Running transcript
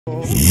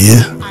ይህ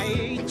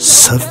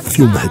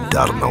ሰፊው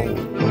ምህዳር ነው።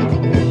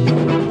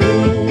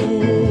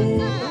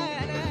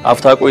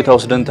 አፍታ ቆይታ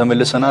ወስደን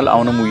ተመልሰናል።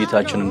 አሁንም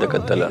ውይይታችን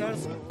እንደቀጠለ ነው።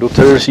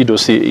 ዶክተር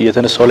ሲዶሲ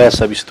የተነሳው ላይ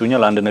ሐሳብ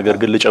ይስጡኛል። አንድ ነገር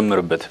ግን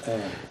ልጨምርበት።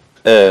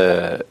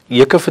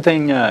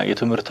 የከፍተኛ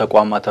የትምህርት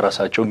ተቋማት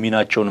ራሳቸው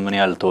ሚናቸውን ምን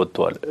ያህል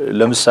ተወጥተዋል?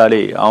 ለምሳሌ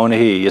አሁን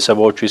ይሄ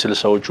የሰባዎቹ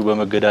የስልሳዎቹ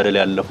በመገዳደል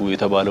ያለፉ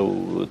የተባለው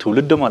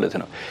ትውልድ ማለት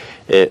ነው።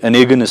 እኔ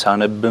ግን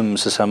ሳነብም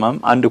ስሰማም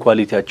አንድ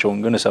ኳሊቲያቸውን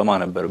ግን ሰማ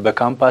ነበር።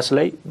 በካምፓስ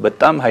ላይ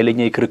በጣም ኃይለኛ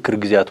የክርክር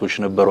ግዚያቶች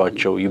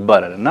ነበርዋቸው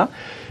ይባላልና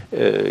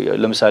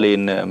ለምሳሌ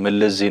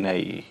መለስ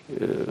ዜናዊ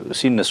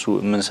ሲነሱ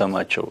ምን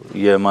ሰማቸው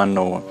የማን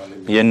ነው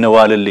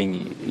የነዋልልኝ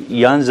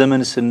ያን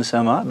ዘመን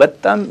ስንሰማ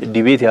በጣም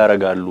ዲቤት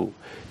ያረጋሉ።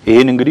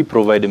 ይሄን እንግዲህ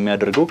ፕሮቫይድ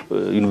የሚያደርገው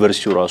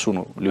ዩኒቨርሲቲው ራሱ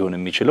ነው ሊሆን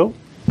የሚችለው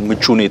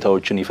ምቹ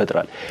ሁኔታዎችን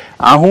ይፈጥራል።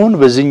 አሁን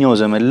በዚህኛው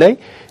ዘመን ላይ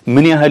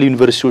ምን ያህል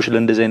ዩኒቨርሲቲዎች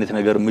ለእንደዚህ አይነት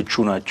ነገር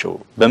ምቹ ናቸው?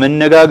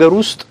 በመነጋገር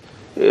ውስጥ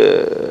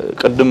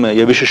ቀደም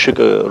የብሽሽቅ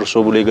እርሶ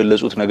ብሎ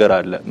የገለጹት ነገር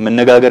አለ።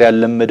 መነጋገር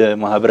ያለመደ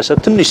ማህበረሰብ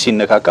ትንሽ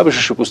ሲነካካ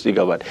ብሽሽቅ ውስጥ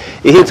ይገባል።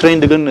 ይሄ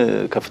ትሬንድ ግን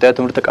ከፍተኛ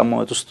ትምህርት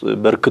ተቋማት ውስጥ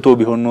በርክቶ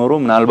ቢሆን ኖሮ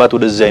ምናልባት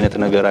ወደዚህ አይነት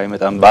ነገር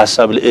አይመጣም።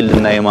 በሐሳብ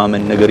ልዕልና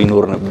የማመን ነገር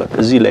ይኖር ነበር።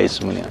 እዚህ ላይስ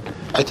ምን ያህል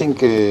I think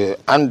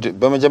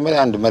በመጀመሪያ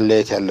አንድ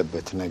መለየት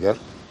ያለበት ነገር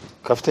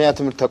ከፍተኛ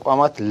ትምህርት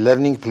ተቋማት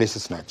learning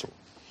places ናቸው።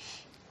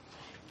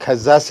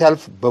 ከዛ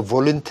ሲያልፍ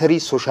በቮለንተሪ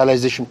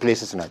ሶሻላይዜሽን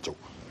places ናቸው።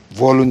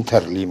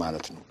 ቮለንተሪሊ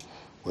ማለት ነው።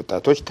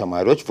 ወጣቶች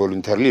ተማሪዎች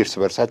ቮለንተሪሊ እርስ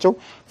በርሳቸው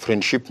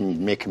ፍሬንድሺፕ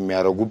ሜክ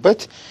የሚያደርጉበት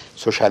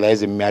ሶሻላይዝ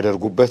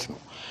የሚያደርጉበት ነው።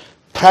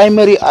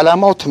 ፕራይመሪ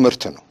አላማው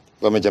ትምህርት ነው።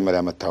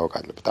 በመጀመሪያ መታወቅ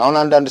አለበት። አሁን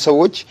አንዳንድ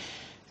ሰዎች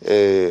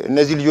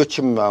እነዚህ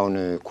ልጆችም አሁን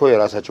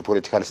የራሳቸው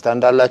ፖለቲካል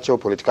ስታንድ አላቸው።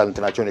 ፖለቲካል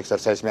እንትናቸውን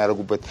ኤክሰርሳይዝ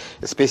የሚያደርጉበት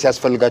ስፔስ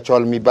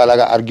ያስፈልጋቸዋል የሚባል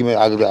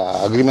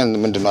አግሪመንት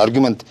ምንድነው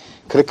አርጊመንት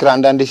ክርክር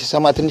አንዳንዴ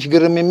ሲሰማ ትንሽ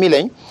ግርም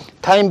የሚለኝ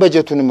ታይም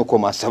በጀቱንም እኮ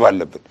ማሰብ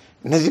አለብን።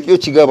 እነዚህ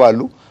ልጆች ይገባሉ፣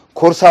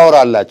 ኮርስ አወር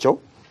አላቸው።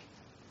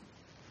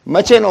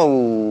 መቼ ነው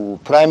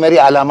ፕራይመሪ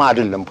አላማ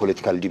አይደለም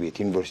ፖለቲካል ዲቤት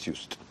ዩኒቨርሲቲ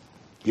ውስጥ።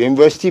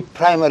 የዩኒቨርሲቲ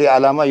ፕራይመሪ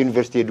አላማ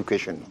ዩኒቨርሲቲ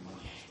ኤዱኬሽን ነው።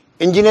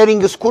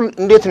 ኢንጂነሪንግ ስኩል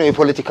እንዴት ነው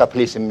የፖለቲካ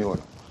ፕሌስ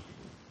የሚሆነው?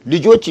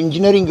 ልጆች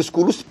ኢንጂነሪንግ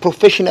ስኩል ውስጥ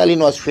ፕሮፌሽናሊ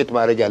ነው አሶሺየት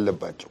ማድረግ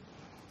ያለባቸው።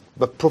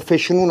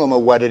 በፕሮፌሽኑ ነው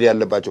መዋደድ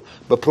ያለባቸው።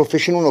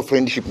 በፕሮፌሽኑ ነው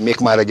ፍሬንድሺፕ ሜክ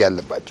ማድረግ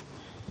ያለባቸው።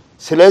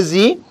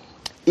 ስለዚህ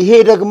ይሄ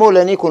ደግሞ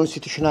ለኔ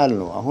ኮንስቲቱሽናል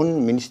ነው። አሁን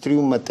ሚኒስትሪው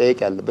መጠየቅ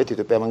ያለበት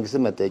ኢትዮጵያ መንግስት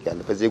መጠየቅ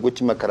ያለበት ዜጎች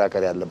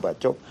መከራከር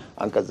ያለባቸው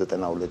አንቀጽ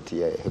 92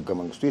 የህገ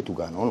መንግስቱ የቱ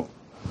ጋር ነው?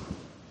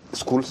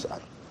 ስኩልስ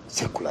አር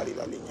ሴኩላር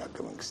ይላል የኛ ህገ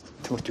መንግስት።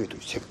 ትምህርት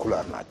ቤቶች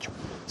ሴኩላር ናቸው።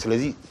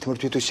 ስለዚህ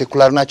ትምህርት ቤቶች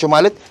ሴኩላር ናቸው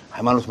ማለት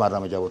ሃይማኖት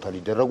ማራመጃ ቦታ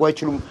ሊደረጉ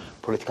አይችሉም፣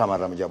 ፖለቲካ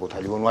ማራመጃ ቦታ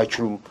ሊሆኑ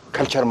አይችሉም፣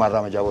 ካልቸር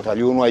ማራመጃ ቦታ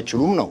ሊሆኑ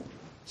አይችሉም ነው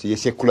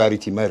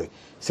የሴኩላሪቲ መርህ።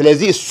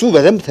 ስለዚህ እሱ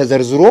በደንብ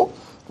ተዘርዝሮ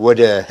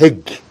ወደ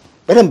ህግ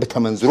በደንብ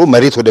ተመንዝሮ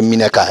መሬት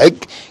ወደሚነካ ህግ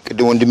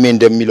ቅድም ወንድሜ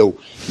እንደሚለው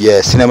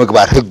የስነ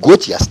ምግባር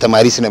ህጎች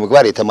የአስተማሪ ስነ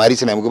ምግባር፣ የተማሪ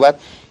ስነ ምግባር፣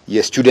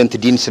 የስቱደንት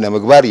ዲን ስነ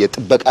ምግባር፣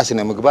 የጥበቃ ስነ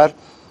ምግባር፣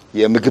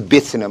 የምግብ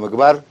ቤት ስነ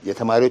ምግባር፣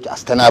 የተማሪዎች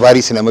አስተናባሪ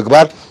ስነ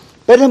ምግባር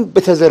በደንብ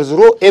ተዘርዝሮ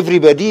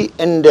ኤቭሪባዲ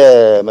እንደ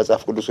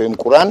መጽሐፍ ቅዱስ ወይም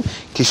ቁርአን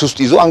ኪስ ውስጥ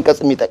ይዞ አንቀጽ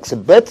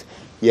የሚጠቅስበት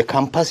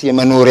የካምፓስ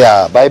የመኖሪያ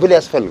ባይብል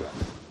ያስፈልጋል።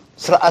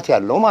 ስርዓት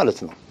ያለው ማለት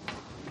ነው።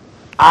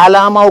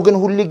 አላማው ግን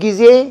ሁሉ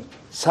ጊዜ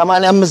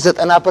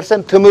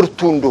 85-90% ትምህርቱ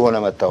እንደሆነ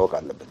መታወቅ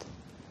አለበት።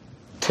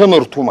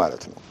 ትምህርቱ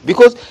ማለት ነው።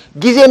 ቢኮዝ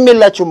ጊዜም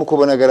የላቸውም እኮ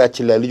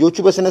በነገራችን ላይ ልጆቹ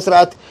በስነ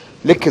ስርዓት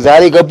ልክ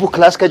ዛሬ ገቡ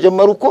ክላስ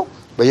ከጀመሩ እኮ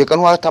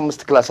በየቀኑ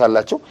 4-5 ክላስ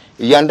አላቸው።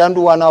 እያንዳንዱ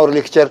 1 አወር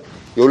ሌክቸር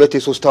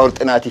የ2-3 አወር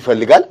ጥናት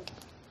ይፈልጋል።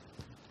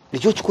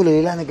 ልጆች እኮ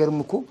ለሌላ ነገርም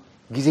እኮ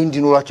ጊዜ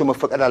እንዲኖራቸው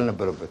መፈቀድ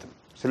አልነበረበትም።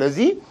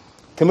 ስለዚህ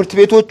ትምህርት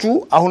ቤቶቹ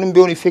አሁንም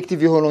ቢሆን ኢፌክቲቭ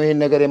የሆነው ይሄን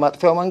ነገር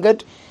የማጥፋው መንገድ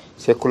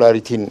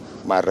ሴኩላሪቲን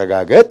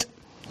ማረጋገጥ፣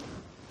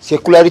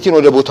 ሴኩላሪቲን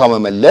ወደ ቦታው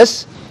መመለስ።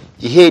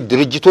 ይሄ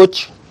ድርጅቶች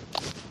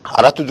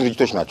አራቱ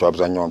ድርጅቶች ናቸው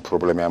አብዛኛውን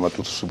ፕሮብሌም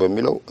ያመጡት እሱ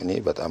በሚለው እኔ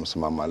በጣም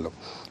ስማማለሁ።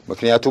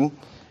 ምክንያቱም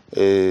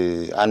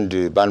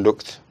ባንድ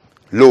ወቅት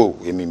ሎ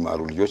የሚማሩ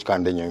ልጆች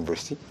ከአንደኛው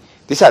ዩኒቨርሲቲ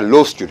these are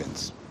law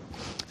students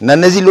እና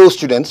እነዚህ law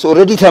students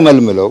already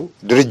ተመልምለው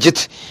ድርጅት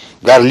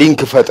ጋር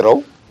ሊንክ ፈጥረው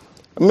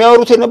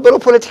የሚያወሩት የነበረው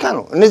ፖለቲካ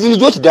ነው። እነዚህ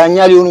ልጆች ዳኛ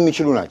ሊሆኑ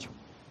የሚችሉ ናቸው።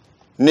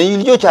 እነዚህ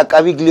ልጆች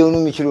አቃቢ ሊሆኑ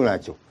የሚችሉ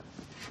ናቸው።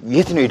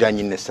 የት ነው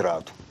የዳኝነት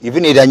ስርዓቱ?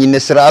 ኢቭን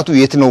የዳኝነት ስርዓቱ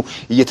የት ነው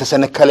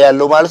እየተሰነከለ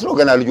ያለው ማለት ነው?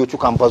 ገና ልጆቹ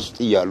ካምፓስ ውስጥ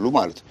ይያሉ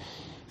ማለት ነው።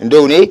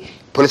 እንደው እኔ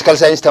ፖለቲካል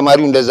ሳይንስ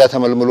ተማሪው እንደዛ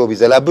ተመልምሎ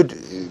ቢዘላብድ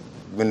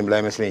ምንም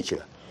ላይ መስለኝ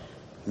ይችላል።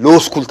 ሎ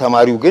ስኩል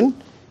ተማሪው ግን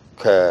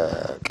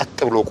ከቀጥ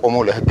ብሎ ቆሞ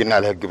ለህግና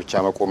ለህግ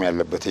ብቻ መቆም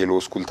ያለበት የሎ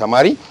ስኩል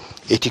ተማሪ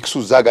ኤቲክሱ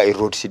እዛ ጋር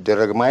ኢሮድ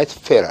ሲደረግ ማየት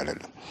ፌር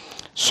አይደለም።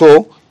 ሶ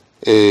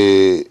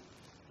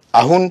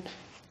አሁን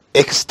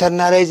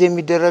ኤክስተርናላይዝ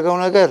የሚደረገው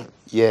ነገር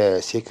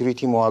የሴኩሪቲ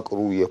መዋቅሩ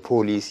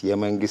የፖሊስ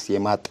የመንግስት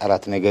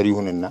የማጣራት ነገር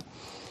ይሁንና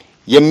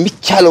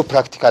የሚቻለው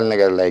ፕራክቲካል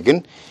ነገር ላይ ግን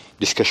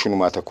ዲስከሽኑ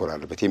ማተኮር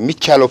አለበት።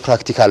 የሚቻለው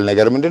ፕራክቲካል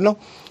ነገር ምንድነው?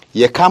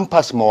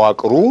 የካምፓስ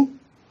መዋቅሩ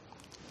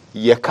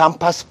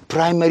የካምፓስ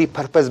ፕራይመሪ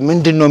ፐርፐዝ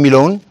ምንድነው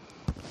የሚለውን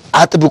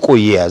አጥብቆ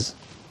ይያዝ።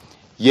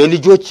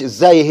 የልጆች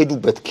እዛ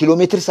የሄዱበት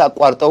ኪሎሜትርስ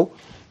አቋርጠው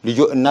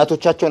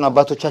እናቶቻቸውን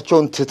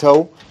አባቶቻቸውን ትተው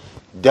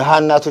ደሃ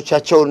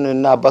እናቶቻቸውን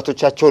እና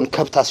አባቶቻቸውን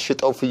ከብት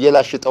አስሽጠው ፍየል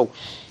አስሽጠው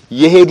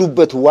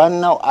የሄዱበት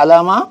ዋናው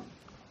ዓላማ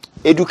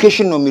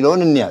ኤዱኬሽን ነው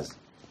የሚለውን እንያዝ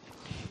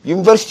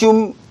ዩኒቨርሲቲውም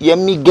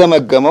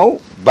የሚገመገመው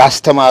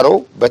ባስተማረው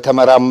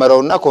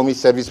በተመራመረውና ኮሚኒቲ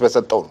ሰርቪስ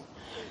በሰጠው ነው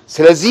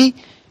ስለዚህ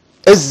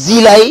እዚህ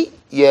ላይ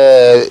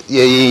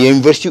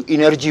የዩኒቨርሲቲው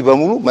ኢነርጂ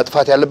በሙሉ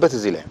መጥፋት ያለበት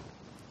እዚህ ላይ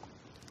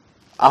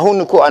አሁን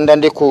እኮ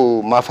አንዳንዴ እኮ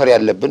ማፈር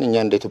ያለብን እኛ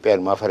እንደ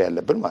ኢትዮጵያውያን ማፈር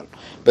ያለብን ማለት ነው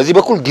በዚህ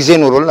በኩል ጊዜ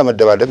ኖሮን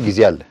ለመደባደብ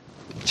ጊዜ አለ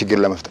ችግር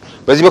ለመፍጠር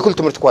በዚህ በኩል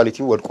ትምህርት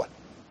ኳሊቲው ወድቋል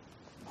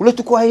ሁለቱ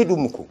እኮ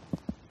አይሄዱም እኮ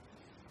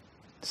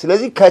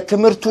ስለዚህ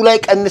ከትምህርቱ ላይ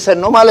ቀንሰን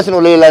ነው ማለት ነው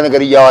ሌላ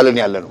ነገር ያዋለን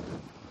ያለ ነው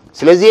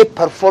ስለዚህ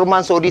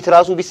ፐርፎርማንስ ኦዲት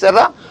ራሱ ቢሰራ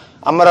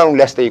አመራሩን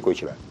ሊያስጠይቀው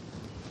ይችላል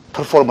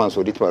ፐርፎርማንስ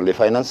ኦዲት ማለት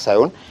የፋይናንስ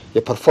ሳይሆን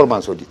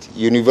የፐርፎርማንስ ኦዲት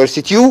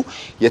ዩኒቨርሲቲው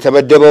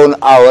የተበደበውን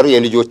አወር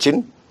የልጆችን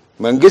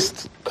መንግስት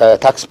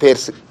ከታክስ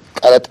ፔየርስ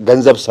ቀረጥ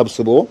ገንዘብ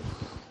ሰብስቦ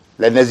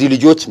ለነዚህ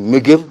ልጆች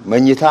ምግብ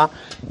መኝታ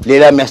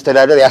ሌላ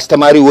የሚያስተዳደር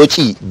ያስተማሪ ወጪ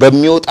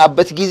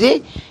በሚወጣበት ጊዜ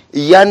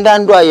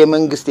እያንዳንዷ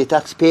የመንግስት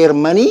የታክስ ፔየር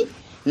መኒ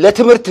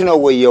ለትምህርት ነው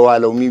ወይ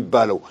የዋለው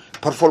የሚባለው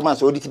ፐርፎርማንስ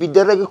ኦዲት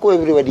ቢደረግ እኮ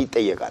ኤቭሪባዲ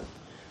ይጠየቃል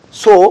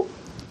ሶ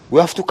we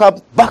have to come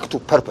back to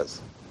purpose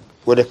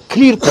ወደ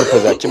ክሊር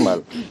ፐርፐዛችን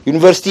ማለት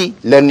ዩኒቨርሲቲ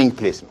ለርኒንግ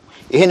ፕሌስ ነው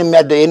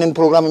ይሄንን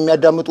ፕሮግራም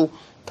የሚያዳምጡ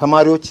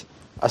ተማሪዎች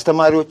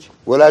አስተማሪዎች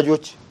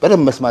ወላጆች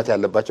በደንብ መስማት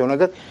ያለባቸው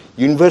ነገር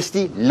ዩኒቨርሲቲ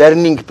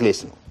ለርኒንግ ፕሌስ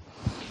ነው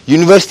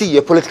ዩኒቨርሲቲ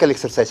የፖለቲካል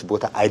ኤክሰርሳይዝ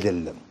ቦታ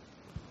አይደለም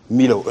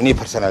ሚለው እኔ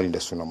ፐርሰናሊ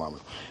እንደሱ ነው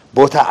ማምነው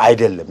ቦታ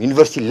አይደለም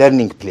ዩኒቨርሲቲ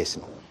ለርኒንግ ፕሌስ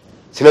ነው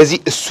ስለዚህ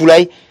እሱ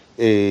ላይ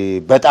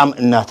በጣም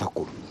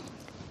እናተኩር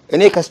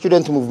እኔ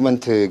ከስቱደንት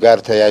ሙቭመንት ጋር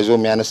ተያይዞ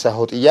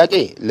የሚያነሳው ጥያቄ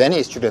ለኔ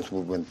ስቱደንት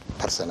ሙቭመንት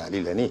ፐርሰናሊ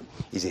ለኔ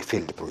ኢዝ ኤ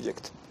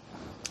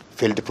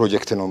ፊልድ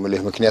ፕሮጀክት ነው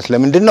ማለት ምክንያት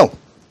ለምንድን ነው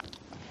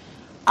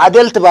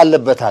አደልት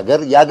ባለበት ሀገር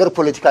የሀገር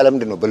ፖለቲካ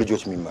ለምንድን ነው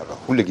በልጆች የሚመራው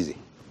ሁሉ ጊዜ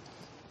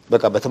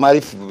በቃ በተማሪ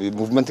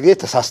ሙቭመንት ጊዜ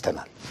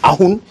ተሳስተናል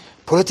አሁን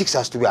ፖለቲክስ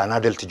has to be an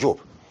adult job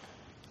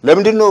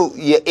ለምንድን ነው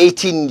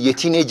የ18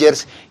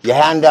 የቲኔጀርስ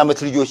የ21 አመት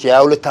ልጆች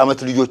የ22 አመት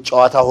ልጆች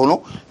ጨዋታ ሆኖ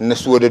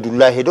እነሱ ወደ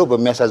ዱላ ሄደው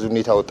በሚያሳዝኑ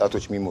ሁኔታ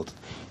ወጣቶች የሚሞቱት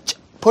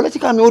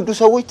ፖለቲካ የሚወዱ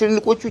ሰዎች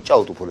ትልልቆቹ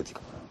ይጫወቱ ፖለቲካ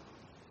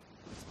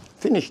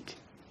ፊኒሽድ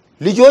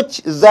ልጆች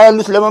እዛ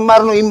ያሉት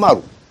ለመማር ነው ይማሩ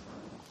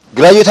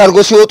ግራጁዌት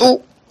አድርገው ሲወጡ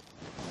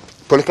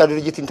ፖለቲካ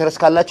ድርጅት ኢንተረስት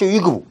ካላቸው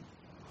ይግቡ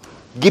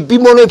ግቢ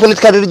ሞኖ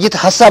የፖለቲካ ድርጅት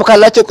ሐሳብ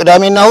ካላቸው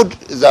ቅዳሜና እሁድ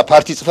እዛ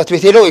ፓርቲ ጽፈት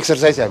ቤት ሄደው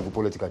ኤክሰርሳይዝ ያርጉ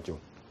ፖለቲካቸው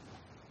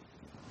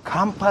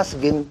ካምፓስ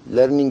ግን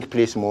ለርኒንግ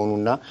ፕሌስ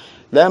መሆኑና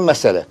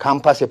ለመሰለ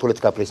ካምፓስ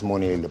የፖለቲካ ፕሌስ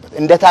መሆን የሌለበት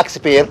እንደ ታክስ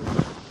ፔየር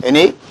እኔ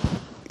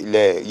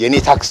የኔ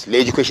ታክስ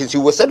ለኤጁኬሽን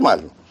ሲወሰድ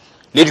ማለት ነው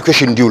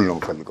ለኤጁኬሽን ዲውል ነው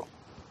የምፈልገው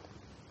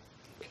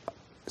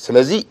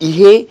ስለዚህ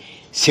ይሄ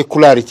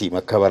ሴኩላሪቲ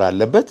መከበር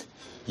አለበት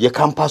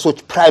የካምፓሶች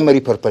ፕራይመሪ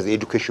ፐርፐዝ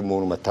ኤዱኬሽን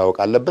መሆኑ መታወቅ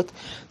አለበት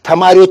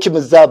ተማሪዎችም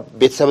እዛ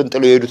ቤተሰብን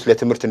ጥሎ የሄዱት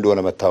ለትምህርት እንደሆነ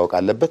መታወቅ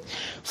አለበት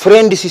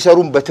ፍሬንድ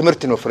ሲሰሩም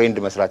በትምህርት ነው ፍሬንድ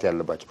መስራት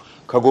ያለባቸው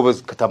ከጎበዝ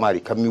ከተማሪ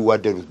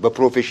ከሚዋደዱት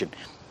በፕሮፌሽን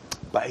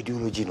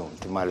በአይዲዮሎጂ ነው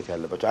ማለት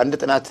ያለባቸው አንድ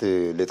ጥናት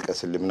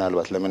ለጥቀስል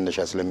ምናልባት ለመነሻ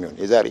ስለሚሆን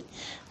የዛሬ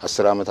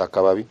 10 አመት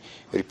አካባቢ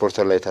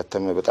ሪፖርተር ላይ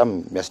ታተመ በጣም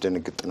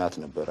የሚያስደንግጥ ጥናት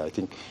ነበር አይ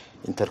ቲንክ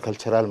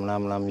ኢንተርካልቸራል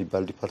ምናምን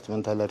የሚባል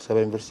ዲፓርትመንት አለ አዲስ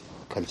አበባ ዩኒቨርሲቲ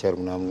ካልቸር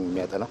ምናምን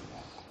የሚያጠና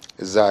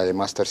እዛ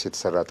የማስተርስ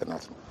የተሰራ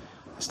ጥናት ነው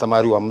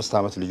አስተማሪው 5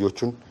 አመት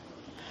ልጆቹን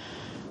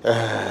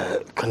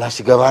ክላስ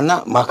ይገባና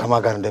ማከማ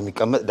ጋር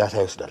እንደሚቀመጥ ዳታ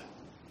ይወስዳል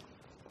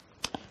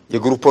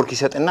የግሩፕ ወርክ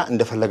ይሰጥና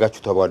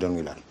እንደፈለጋችሁ ተባደኑ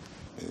ይላል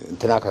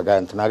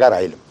እንትና ጋር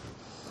አይልም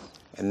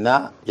እና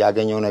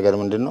ያገኘው ነገር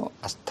ምንድነው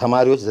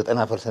ተማሪዎች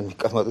 90%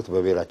 የሚቀመጡት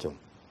በቤራቸው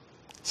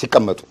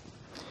ሲቀመጡ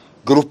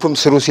ግሩፕም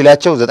ስሩ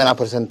ሲላቸው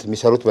 90%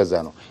 የሚሰሩት በዛ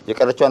ነው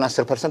የቀረቻውን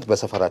 10%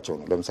 በሰፈራቸው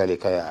ነው ለምሳሌ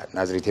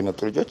ከናዝሬት የመጡ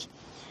ልጆች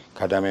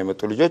ከአዳማ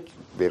የመጡ ልጆች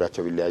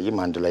ቤራቸው ቢለያይም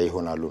አንድ ላይ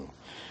ይሆናሉ ነው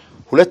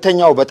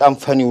ሁለተኛው በጣም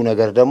ፈኒው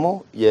ነገር ደግሞ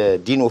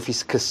የዲን ኦፊስ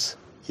ክስ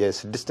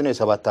የ6 ነው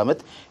የ7 አመት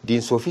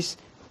ዲንስ ኦፊስ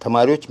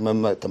ተማሪዎች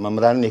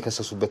መምህራንን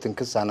የከሰሱበትን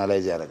ክስ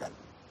አናላይዝ ያደርጋል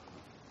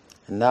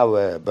እና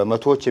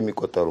በመቶዎች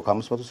የሚቆጠሩ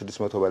ከ500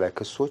 600 በላይ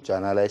ክሶች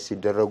አናላይዝ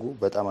ሲደረጉ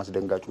በጣም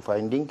አስደንጋጩ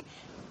ፋይንዲንግ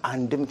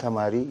አንድም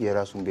ተማሪ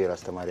የራሱን ብሔር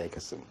አስተማሪ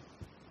አይከስም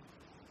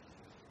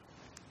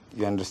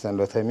you understand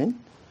what I mean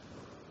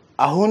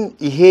አሁን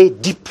ይሄ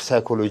ዲፕ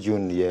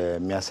ሳይኮሎጂውን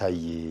የሚያሳይ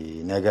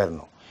ነገር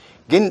ነው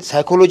ግን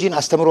ሳይኮሎጂን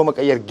አስተምሮ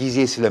መቀየር ጊዜ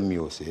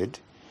ስለሚወስድ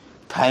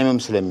ታይምም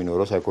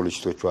ስለሚኖረው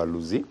ሳይኮሎጂስቶቹ አሉ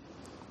እዚህ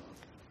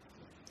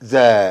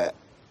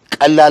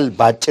ቀላል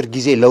ባጭር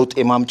ጊዜ ለውጥ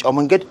የማምጫው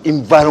መንገድ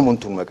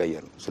ኢንቫይሮንመንቱን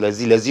መቀየር ነው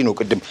ስለዚህ ለዚህ ነው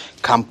ቅድም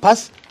ካምፓስ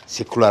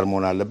ሴኩላር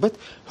መሆን አለበት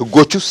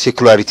ህጎቹ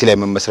ሴኩላሪቲ ላይ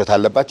መመስረት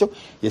አለባቸው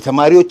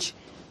የተማሪዎች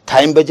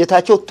ታይም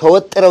በጀታቸው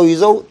ተወጥረው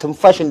ይዘው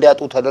ትንፋሽ እንዲያጡ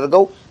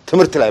ተደርገው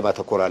ትምህርት ላይ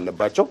ማተኮር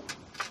አለባቸው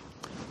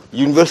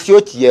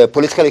ዩኒቨርሲቲዎች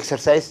የፖለቲካል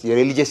ኤክሰርሳይዝ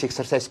የሪሊጂየስ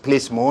ኤክሰርሳይዝ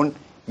ፕሌስ መሆን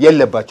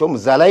የለባቸውም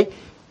እዛ ላይ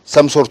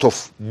some sort of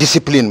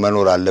discipline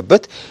መኖር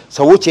አለበት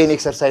ሰዎች የኔ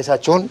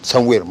ኤክሰርሳይዛቸውን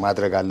somewhere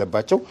ማድረግ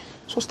አለባቸው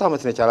 3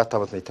 አመት ነች 4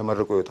 አመት ነች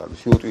ተመርቀው ይወጣሉ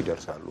ሲወጡ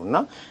ይደርሳሉና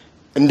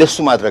እንደሱ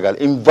ማድረግ አለ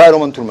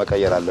ኢንቫይሮንመንቱን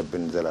መቀየር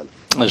አለብን ዘላለም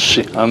እሺ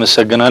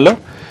አመሰግናለሁ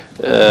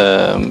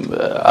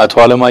አቶ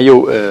አለማየሁ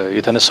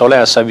የተነሳው ላይ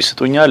ሐሳብ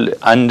ይስጡኛል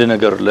አንድ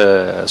ነገር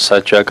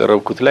ለሳቸው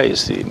ያቀርብኩት ላይ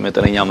እስቲ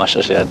መጠነኛ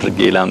ማሻሻያ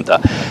አድርጌ ላምጣ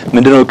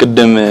ምንድነው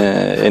ቅድም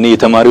እኔ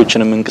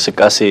የተማሪዎችንም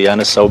እንቅስቃሴ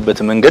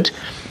ያነሳውበት መንገድ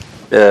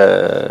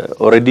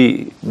ኦሬዲ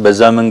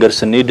በዛ መንገድ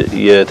ስንሄድ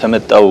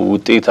የተመጣው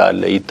ውጤት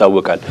አለ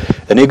ይታወቃል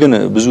እኔ ግን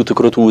ብዙ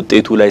ትኩረቱ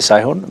ውጤቱ ላይ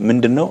ሳይሆን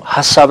ምንድነው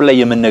ሐሳብ ላይ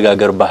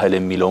የመነጋገር ባህል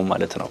የሚለው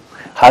ማለት ነው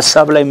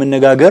ሐሳብ ላይ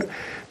መነጋገር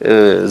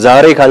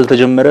ዛሬ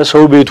ካልተጀመረ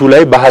ሰው ቤቱ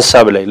ላይ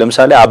በሐሳብ ላይ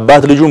ለምሳሌ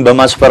አባት ልጁን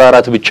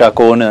በማስፈራራት ብቻ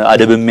ከሆነ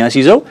አደብ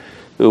የሚያስይዘው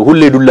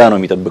ሁሌ ዱላ ነው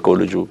የሚጠብቀው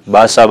ልጁ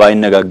በሐሳብ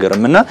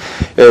አይነጋገርምና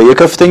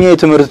የከፍተኛ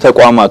የትምህርት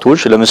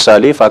ተቋማቶች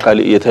ለምሳሌ ፋካሊ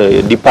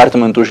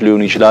ዲፓርትመንቶች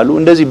ሊሆኑ ይችላሉ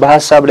እንደዚህ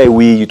በሐሳብ ላይ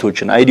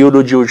ውይይቶችን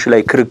አይዲዮሎጂዎች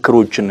ላይ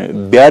ክርክሮችን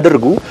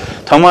ቢያደርጉ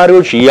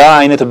ተማሪዎች ያ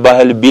አይነት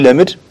ባህል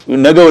ቢለምድ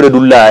ነገ ወደ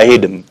ዱላ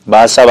አይሄድም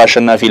በሐሳብ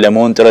አሸናፊ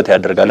ለመሆን ጥረት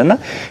ያደርጋልና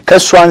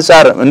ከሱ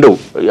አንፃር እንደው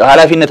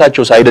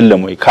ኃላፊነታቸው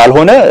አይደለም ወይ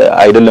ካልሆነ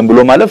አይደለም ብሎ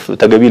ማለፍ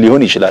ተገቢ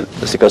ሊሆን ይችላል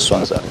እስቲ ከሱ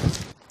አንፃር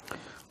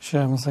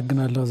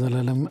ሻመሰግናለሁ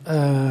ዘላለም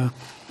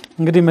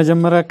እንግዲህ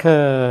መጀመሪያ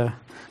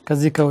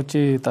ከዚህ ከውጪ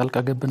ጣልቃ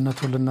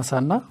ገብነቱ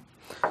ልነሳና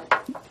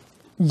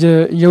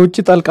የውጪ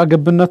ጣልቃ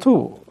ገብነቱ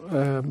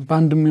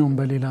ባንድም ይሁን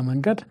በሌላ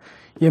መንገድ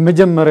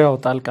የመጀመሪያው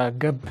ጣልቃ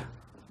ገብ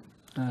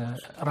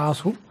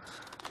ራሱ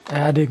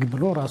ያደግ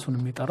ብሎ ራሱን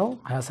የሚጠራው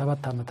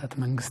 27 ዓመታት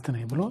መንግስት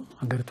ነው ብሎ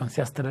ሀገሪቷን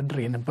ሲያስተዳድር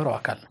የነበረው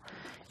አካል ነው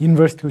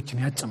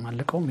ዩኒቨርሲቲዎችን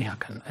ያጨማለቀው ይሄ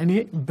አካል ነው እኔ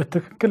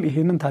በትክክል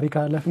ይሄንን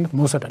ታሪካዊ ኃላፊነት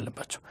መውሰድ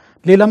አለባቸው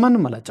ሌላ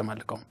ማንንም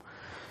አላጨማለቀውም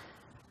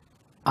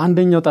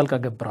አንደኛው ጣልቃ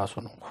ገብ ራሱ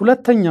ነው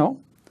ሁለተኛው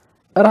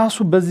ራሱ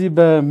በዚህ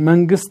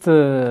በመንግስት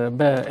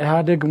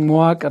በኢህአዴግ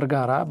መዋቅር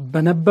ጋራ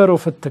በነበረው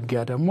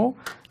ፍትጊያ ደግሞ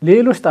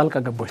ሌሎች ጣልቃ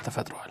ገቦች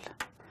ተፈጥረዋል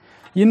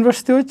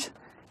ዩኒቨርሲቲዎች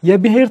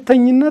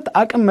የብሔርተኝነት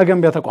አቅም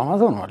መገንቢያ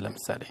ተቋማት ሆነዋል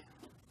ለምሳሌ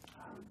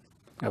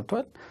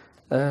ገብቷል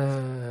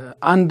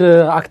አንድ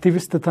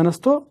አክቲቪስት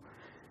ተነስቶ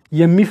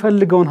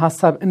የሚፈልገውን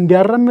ሐሳብ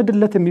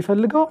እንዲያራምድለት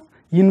የሚፈልገው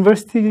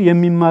ዩኒቨርሲቲ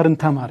የሚማርን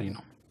ተማሪ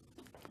ነው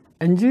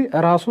እንጂ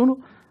ራሱን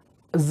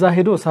እዛ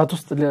ሄዶ ሳት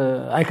ውስጥ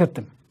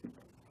አይከትም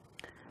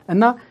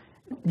እና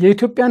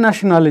የኢትዮጵያ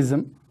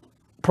ናሽናሊዝም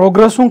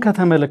ፕሮግረሱን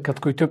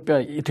ከተመለከትኩ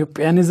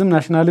ኢትዮጵያኒዝም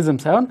ናሽናሊዝም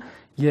ሳይሆን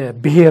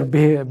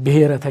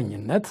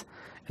የብሔረተኝነት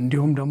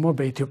እንዲሁም ደግሞ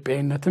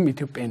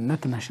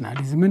በኢትዮጵያዊነት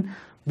ናሽናሊዝምን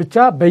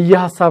ብቻ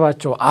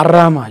በየሐሳባቸው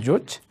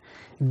አራማጆች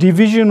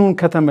ዲቪዥኑን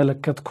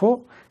ከተመለከትኩ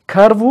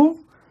ከርቡ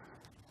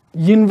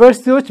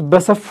ዩኒቨርሲቲዎች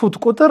በሰፉት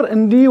ቁጥር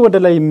እንዲህ ወደ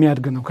ላይ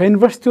የሚያድግ ነው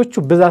ከዩኒቨርሲቲዎቹ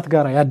ብዛት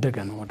ጋር ያደገ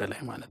ነው ወደ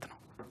ላይ ማለት ነው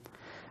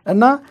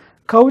እና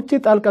ከውጪ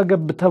ጣልቃ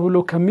ገብ ተብሎ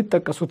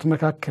ከሚጠቀሱት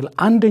መካከል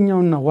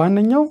አንደኛውና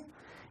ዋነኛው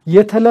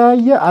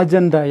የተለያየ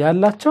አጀንዳ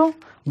ያላቸው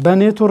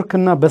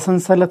በኔትወርክና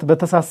በሰንሰለት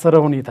በተሳሰረ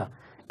ሁኔታ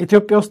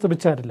ኢትዮጵያ ውስጥ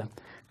ብቻ አይደለም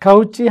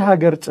ከውጪ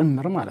ሀገር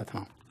ጭምር ማለት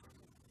ነው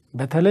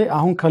በተለይ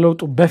አሁን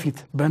ከለውጡ በፊት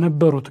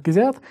በነበሩት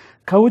ጊዜያት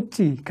ከውጪ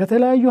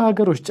ከተለያዩ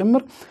ሀገሮች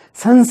ጭምር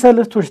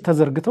ሰንሰለቶች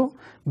ተዘርግተው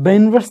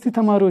በዩኒቨርሲቲ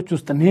ተማሪዎች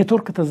ውስጥ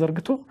ኔትወርክ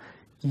ተዘርግቶ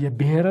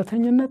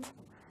የብሔረተኝነት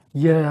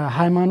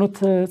የሃይማኖት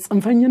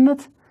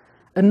ጽንፈኝነት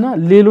እና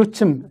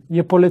ሌሎችም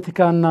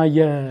የፖለቲካና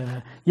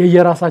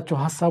የየራሳቸው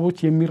ሐሳቦች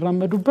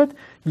የሚራመዱበት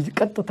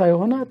ቀጥታ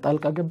የሆነ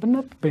ጣልቃ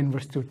ገብነት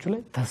በዩኒቨርሲቲዎቹ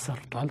ላይ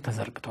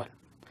ተዘርግቷል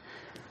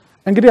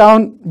እንግዲህ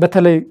አሁን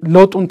በተለይ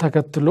ለውጡን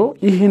ተከትሎ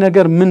ይሄ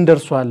ነገር ምን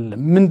ደርሷል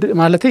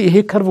ማለት ይሄ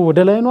ከርቭ ወደ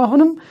ላይ ነው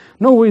አሁንም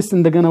ነው ወይስ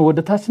እንደገና ወደ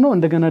ታች ነው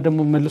እንደገና ደግሞ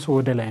መልሶ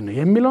ወደ ላይ ነው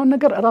የሚለው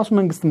ነገር ራሱ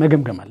መንግስት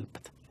መገምገም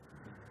አለበት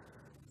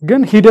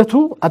ግን ሂደቱ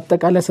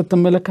አጠቃላይ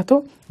ስትመለከተው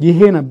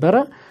ይሄ ነበር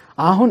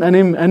አሁን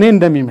እኔ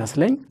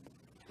እንደሚመስለኝ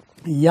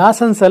ያ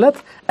ሰንሰለት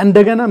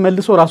እንደገና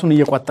መልሶ ራሱን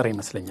እየቋጠረ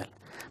ይመስለኛል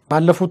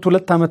ባለፉት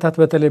 2 ዓመታት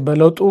በተለይ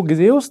በለውጡ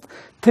ጊዜ ውስጥ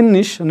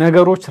ትንሽ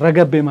ነገሮች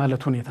ረገብ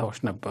ማለት ሁኔታዎች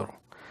ነበሩ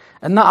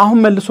እና አሁን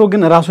መልሶ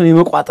ግን ራሱን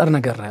የመቋጠር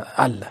ነገር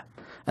አለ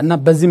እና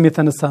በዚህም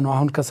የተነሳ ነው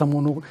አሁን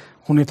ከሰሞኑ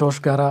ሁኔታዎች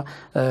ጋር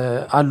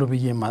አሉ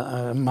ብዬ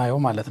ማየው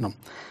ማለት ነው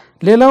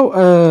ሌላው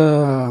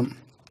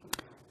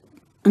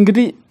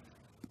እንግዲህ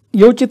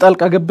የውጪ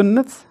ጣልቃ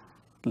ገብነት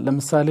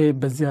ለምሳሌ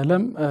በዚህ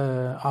ዓለም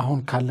አሁን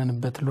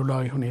ካለንበት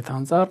ሉላዊ ሁኔታ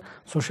አንፃር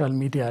ሶሻል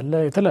ሚዲያ አለ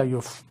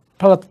የተለያዩ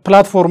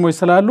ፕላትፎርሞች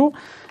ስላሉ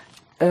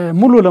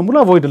ሙሉ ለሙሉ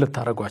አቮይድ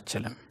ልታረጋው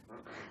አይችልም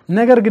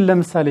ነገር ግን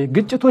ለምሳሌ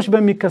ግጭቶች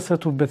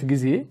በሚከሰቱበት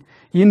ጊዜ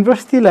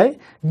ዩኒቨርሲቲ ላይ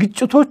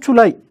ግጭቶቹ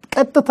ላይ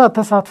ቀጥታ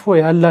ተሳትፎ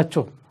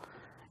ያላቸው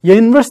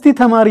የዩኒቨርሲቲ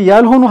ተማሪ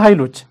ያልሆኑ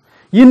ኃይሎች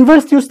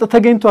ዩኒቨርሲቲ ውስጥ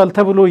ተገኝቷል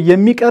ተብሎ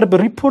የሚቀርብ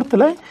ሪፖርት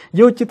ላይ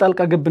የውጪ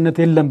ጣልቃ ገብነት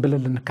የለም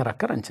ብለን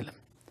ልንከራከር አንችልም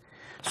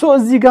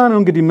እዚህ ጋር ነው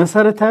እንግዲህ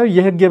መሰረታዊ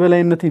የህግ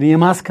የበላይነትን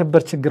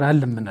የማስከበር ችግር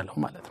አለ ምንለው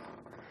ማለት ነው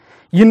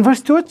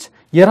ዩኒቨርሲቲዎች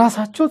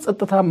የራሳቸው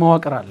ጸጥታ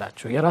መዋቅር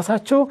አላቸው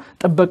የራሳቸው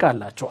ጥበቃ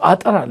አላቸው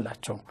አጥር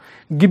አላቸው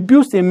ግቢ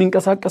ውስጥ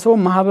የሚንቀሳቀሰው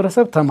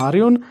ማህበረሰብ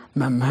ተማሪውን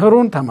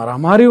መምህሩን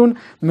ተመራማሪውን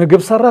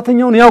ምግብ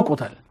ሰራተኛውን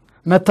ያውቁታል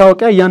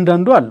መታወቂያ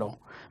ያንዳንዱ አለው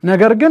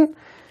ነገር ግን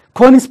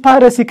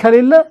ኮንስፓይረሲ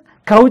ከሌለ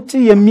ከውጪ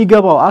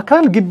የሚገባው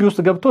አካል ግቢ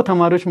ውስጥ ገብቶ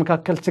ተማሪዎች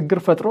መካከል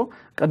ችግር ፈጥሮ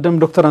ቀደም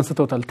ዶክተር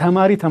አንስተውታል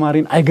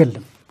ተማሪን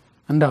አይገልም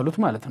እንዳሉት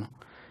ማለት ነው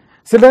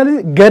ስለዚህ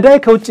ገዳይ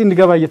ከውጪ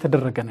እንዲገባ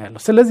እየተደረገ ነው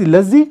ያለው ስለዚህ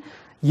ለዚህ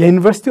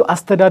የዩኒቨርሲቲው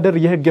አስተዳደር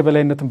የህግ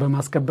የበላይነትን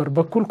በማስከበር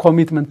በኩል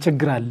ኮሚትመንት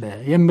ችግር አለ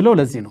የሚለው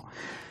ለዚህ ነው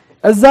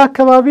እዛ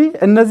አካባቢ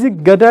እነዚህ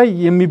ገዳይ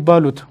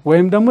የሚባሉት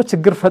ወይም ደግሞ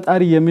ችግር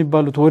ፈጣሪ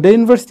የሚባሉት ወደ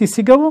ዩኒቨርሲቲ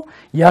ሲገቡ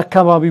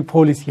የአካባቢ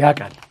ፖሊስ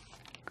ያቃል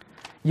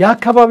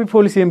የአካባቢ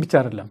ፖሊስ ይሄን ብቻ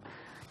አይደለም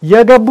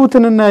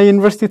የገቡትንና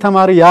የዩኒቨርሲቲ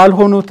ተማሪ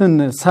ያልሆኑትን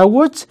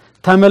ሰዎች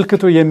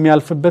ተመልክቶ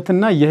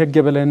የሚያልፍበትና የህግ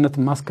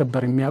የበላይነትን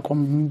ማስከበር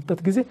የሚያቆምበት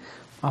ጊዜ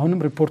አሁንም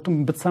ሪፖርቱን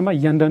ብትሰማ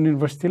እያንዳንዱ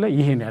ዩኒቨርሲቲ ላይ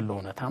ይሄን ያለው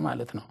ሆነታ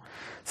ማለት ነው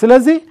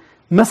ስለዚህ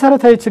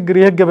መሰረታዊ ችግር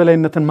የህግ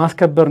የበላይነትን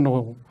ማስከበር ነው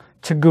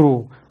ችግሩ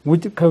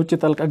ከውጭ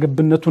ጣልቃ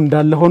ገብነቱ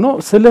እንዳለ ሆኖ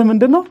ስለህ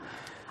ምንድነው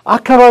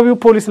አካባቢው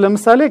ፖሊስ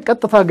ለምሳሌ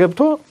ቀጥታ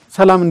ገብቶ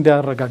ሰላም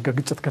እንዲያረጋጋ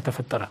ግጭት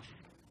ከተፈጠረ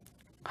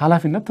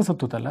ኃላፊነት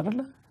ተሰጥቶታል አይደል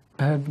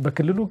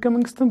በክልሉ ህገ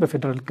መንግስትም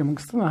በፌደራል ህገ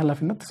መንግስትም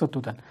ኃላፊነት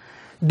ተሰጥቶታል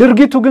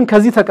ድርጊቱ ግን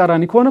ከዚህ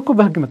ተቃራኒ ከሆነ እኮ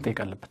በህግ መጠየቅ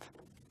አለበት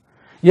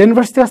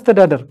የዩኒቨርሲቲ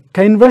አስተዳደር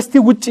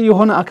ከዩኒቨርሲቲ ውጪ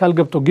የሆነ አካል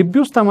ገብቶ ግቢ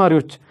ውስጥ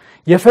ተማሪዎች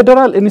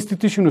የፌደራል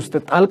ኢንስቲትዩሽን ውስጥ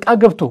ጣልቃ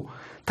ገብቶ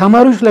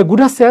ተማሪዎች ላይ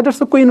ጉዳት ሲያደርስ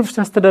እኮ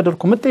ዩኒቨርሲቲ አስተዳደር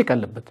እኮ መጠየቅ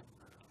አለበት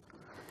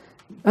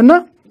እና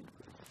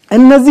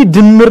እነዚህ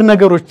ድምር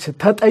ነገሮች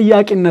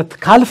ተጠያቂነት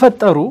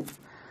ካልፈጠሩ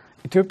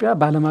ኢትዮጵያ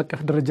በዓለም አቀፍ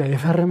ደረጃ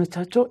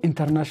የፈረመቻቸው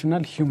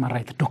ኢንተርናሽናል ሂዩማን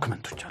ራይት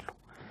ዶክመንቶች አሉ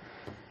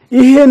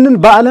ይሄንን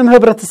በዓለም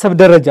ህብረተሰብ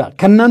ደረጃ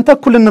ከናንተ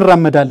እኩል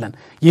እንራመዳለን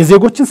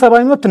የዜጎችን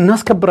ሰብአዊ መብት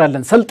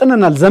እናስከብራለን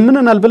ሰልጥነናል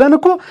ዘምነናል ብለን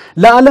እኮ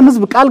ለዓለም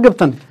ህዝብ ቃል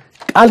ገብተን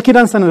ቃል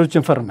ኪዳን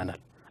ሰነዶችን ፈርመናል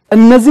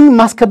እነዚህን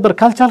ማስከበር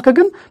ካልቻልከ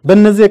ግን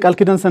በእነዚህ የቃል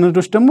ኪዳን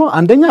ሰነዶች ደግሞ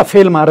አንደኛ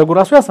ፌል ማድረጉ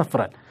ራሱ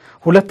ያሳፍራል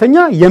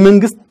ሁለተኛ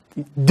የመንግስት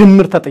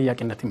ድምር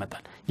ተጠያቂነት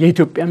ይመጣል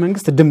የኢትዮጵያ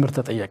መንግስት ድምር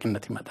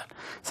ተጠያቂነት ይመጣል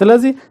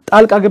ስለዚህ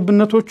ጣልቃ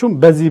ገብነቶቹም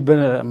በዚህ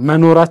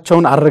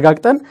መኖራቸውን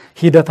አረጋግጠን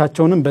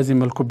ሂደታቸውንም በዚህ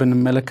መልኩ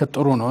ብንመለከት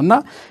ጥሩ ነውና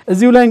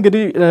እዚሁ ላይ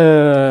እንግዲህ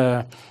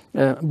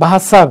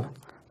በሐሳብ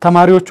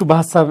ተማሪዎቹ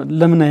በሐሳብ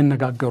ለምን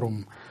አይነጋገሩም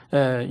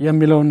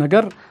የሚለው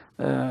ነገር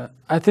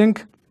አይ ቲንክ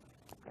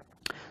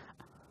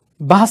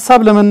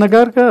በሐሳብ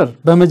ለመነጋገር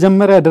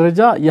በመጀመሪያ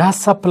ደረጃ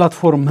የሐሳብ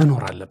ፕላትፎርም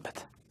መኖር አለበት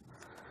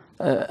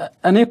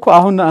እኔኮ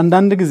አሁን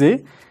አንዳንድ ጊዜ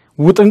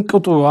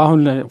ውጥንቅጡ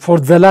አሁን for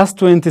the last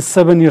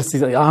 27 years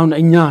አሁን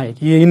እኛ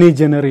የኔ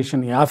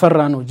ጄነሬሽን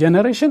ያፈራነው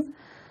ጄነሬሽን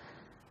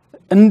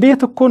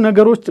እንዴት እኮ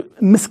ነገሮች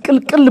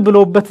ምስቅልቅል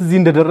ብለውበት እዚህ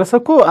እንደደረሰ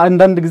እኮ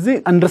አንዳንድ ጊዜ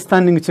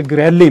አንደርስታንዲንግ ችግር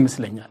ያለ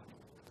ይመስለኛል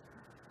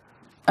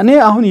እኔ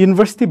አሁን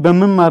ዩኒቨርሲቲ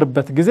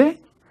በመማርበት ጊዜ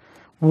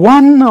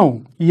ዋናው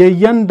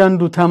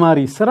የእያንዳንዱ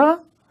ተማሪ ስራ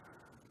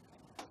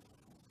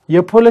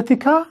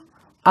የፖለቲካ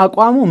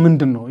አቋሙ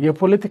ምንድነው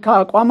የፖለቲካ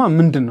አቋማ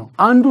ምንድነው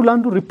አንዱ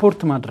ላንዱ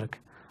ሪፖርት ማድረግ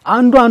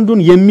አንዱን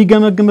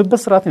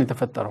የሚገመግምበት ስርዓት ነው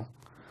የተፈጠረው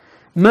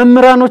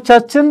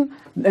መምህራኖቻችን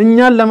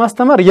እኛን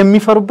ለማስተማር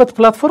የሚፈሩበት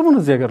ፕላትፎርም ነው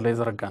እዚህ ሀገር ላይ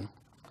ዘረጋ ነው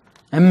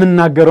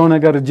የምናገረው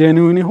ነገር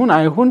ጄኒዩን ይሁን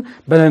አይሁን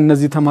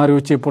በእነዚህ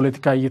ተማሪዎች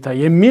የፖለቲካ እይታ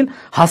የሚል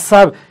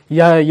ሐሳብ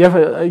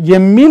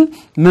የሚል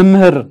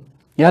መምህር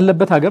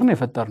ያለበት ሀገር ነው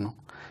የፈጠርነው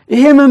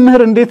ይሄ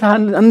መምህር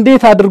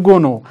እንዴት አድርጎ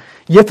ነው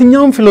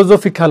የትኛውም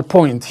ፊሎሶፊካል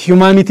ፖይንት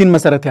ሂዩማኒቲን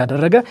መሰረት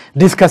ያደረገ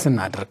ዲስከስ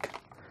እናድርግ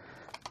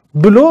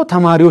ብሎ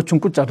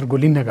ተማሪዎችን ቁጭ አድርጎ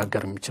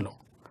ሊነጋገር የሚችለው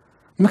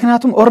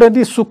ምክንያቱም ኦሬዲ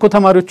እሱ እኮ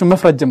ተማሪዎችን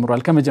መፍረድ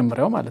ጀምሯል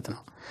ከመጀመሪያው ማለት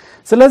ነው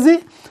ስለዚህ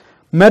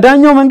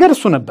መዳኛው መንገድ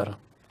እሱ ነበር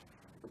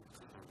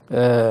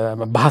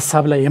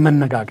በሐሳብ ላይ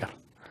የመነጋገር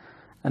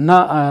እና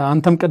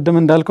አንተም ቀደም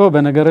እንዳልከው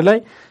በነገር ላይ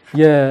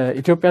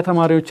የኢትዮጵያ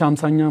ተማሪዎች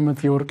 50ኛ ዓመት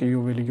የወርቅ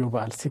ኢዮቤልዩ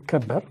በዓል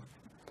ሲከበር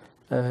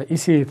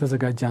ኢሲ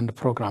የተዘጋጀ አንድ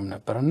ፕሮግራም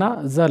ነበርና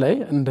እዛ ላይ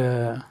እንደ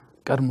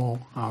ቀድሞ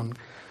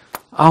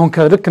አሁን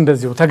ከልክ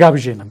እንደዚሁ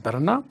ተጋብዤ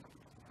ነበርና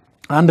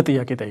አንድ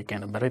ጥያቄ ጠይቄ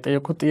ነበር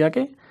የጠየቁት ጥያቄ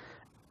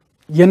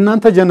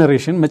የናንተ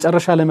ጄነሬሽን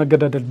መጨረሻ ላይ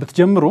መገዳደል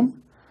ብትጀምሩም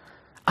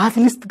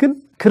አትሊስት ግን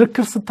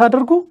ክርክር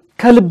ስታደርጉ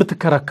ከልብ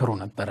ተከራከሩ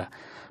ነበር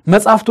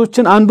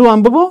መጻፍቶችን አንዱ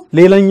አንብቦ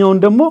ሌላኛውን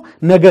ደግሞ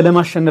ነገ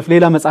ለማሸነፍ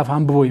ሌላ መጻፍ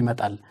አንብቦ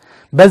ይመጣል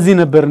በዚህ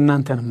ነበር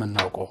እናንተን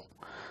የምናውቀው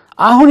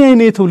አሁን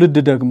የኔ ትውልድ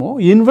ደግሞ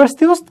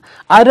ዩኒቨርሲቲ ውስጥ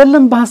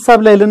አይደለም በሐሳብ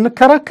ላይ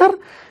ለንከራከር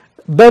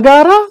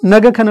በጋራ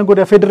ነገ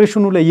ከነጎዳ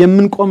ፌደሬሽኑ ላይ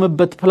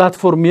የምንቆምበት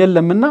ፕላትፎርም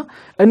የለምና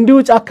እንዲው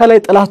ጫካ ላይ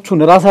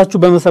ጥላችሁን ራሳችሁ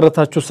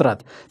በመሰረታችሁ ስርዓት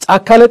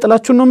ጫካ ላይ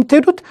ጥላችሁን ነው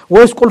የምትሄዱት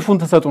ወይስ ቁልፉን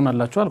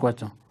ተሰጡናላችሁ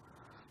አልኳቸው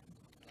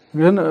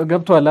ግን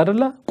ገብቷል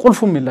አይደለ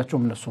ቁልፉም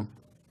የላችሁም እነሱም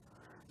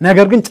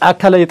ነገር ግን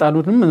ጫካ ላይ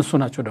የጣሉትም እነሱ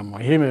ናቸው ደግሞ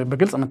ይሄ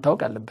በግልጽ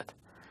መታወቅ አለበት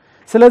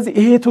ስለዚህ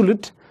ይሄ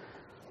ትውልድ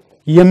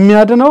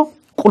የሚያድነው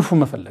ቁልፉ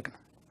መፈለግ ነው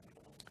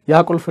ያ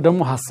ቁልፍ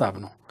ደግሞ ሐሳብ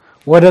ነው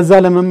ወደዛ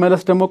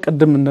ለመመለስ ደግሞ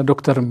ቀደም እንደ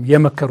ዶክተርም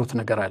የመከሩት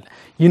ነገር አለ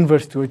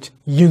ዩኒቨርሲቲዎች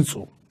ይንጹ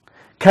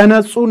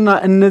ከነጹና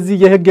እነዚህ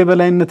የህግ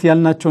የበላይነት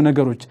ያልናቸው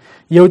ነገሮች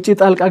የውጪ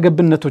ጣልቃ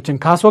ገብነቶችን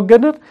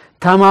ካስወገደን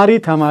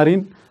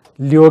ተማሪን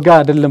ሊወጋ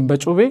አይደለም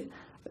በጩቤ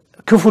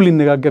ክፉ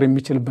ሊነጋገር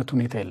የሚችልበት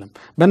ሁኔታ የለም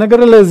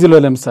በነገር ላይ እዚህ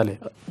ላይ ለምሳሌ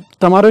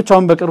ተማሪዎች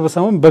አሁን በቅርብ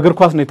ሰሞን በእግር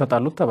ኳስ ነው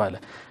የተጣሉት ተባለ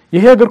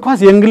ይሄ እግር ኳስ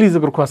የእንግሊዝ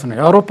እግር ኳስ ነው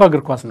የአውሮፓ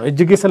እግር ኳስ ነው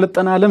እጅግ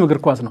የሰለጠነ ዓለም እግር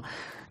ኳስ ነው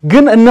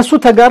ግን እነሱ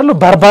ተጋርለው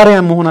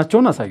ባርባሪያን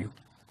መሆናቸውን አሳዩ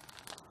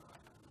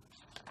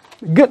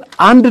ግን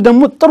አንድ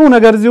ደግሞ ጥሩ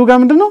ነገር እዚሁ ጋር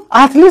ምንድነው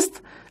አትሊስት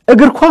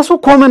እግር ኳሱ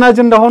ኮመን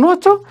አጀንዳ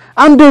ሆኗቸው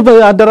አንድ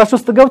አዳራሽ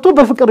ውስጥ ገብቶ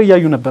በፍቅር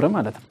ያዩ ነበር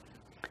ማለት ነው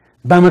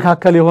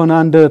በመካከል የሆነ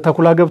አንድ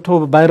ተኩላ ገብቶ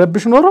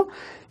ባይረብሽ ኖሮ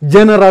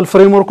ጀነራል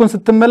ፍሬምወርኩን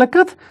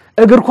ስትመለከት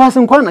እግር ኳስ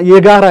እንኳን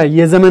የጋራ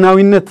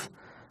የዘመናዊነት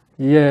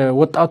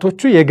የወጣቶቹ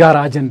የጋራ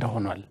አጀንዳ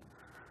ሆኗል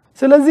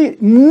ስለዚህ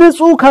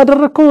ንጹህ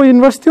ካደረከው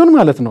ዩኒቨርሲቲውን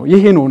ማለት ነው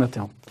ይሄ ነው እውነት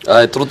ነው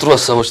አይ ጥሩ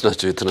ሐሳቦች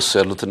ናቸው የተነሱ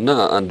ያሉትና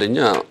አንደኛ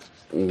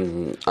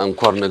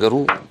አንኳር ነገሩ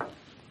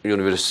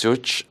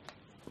ዩኒቨርሲቲዎች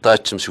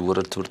ታችም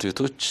ሲወረድ ትምህርት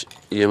ቤቶች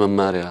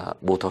የመማሪያ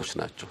ቦታዎች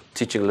ናቸው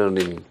ቲቺንግ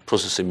ለርኒንግ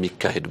ፕሮሰስ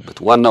የሚካሄድበት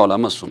ዋናው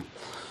ዓላማ እሱ ነው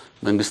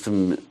መንግስትም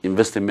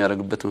ኢንቨስት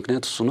የሚያደርግበት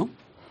ምክንያት እሱ ነው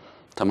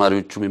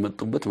ተማሪዎቹም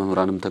የመጡበት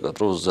መምህራንም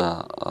ተቀጥሮ እዛ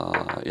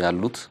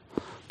ያሉት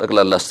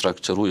ጠቅላላ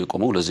ስትራክቸሩ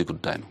የቆመው ለዚህ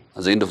ጉዳይ ነው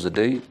at the end of the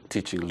day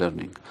teaching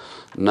learning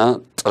እና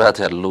ጥራት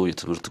ያለው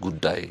የትምህርት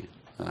ጉዳይ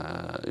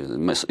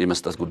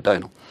የመስጠት ጉዳይ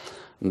ነው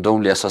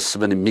እንደውም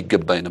ሊያሳስበን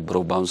የሚገባ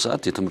የነበረው በአሁን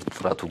ሰዓት የትምህርት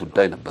ጥራቱ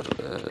ጉዳይ ነበር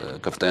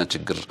ከፍተኛ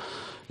ችግር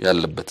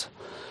ያለበት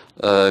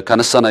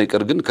ካነሳና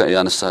አይቀር ግን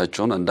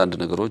ያነሳቸውን አንዳንድ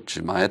ነገሮች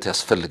ማየት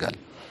ያስፈልጋል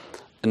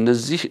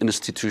እነዚህ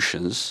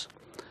ኢንስቲትዩሽንስ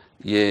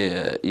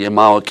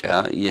የማወቂያ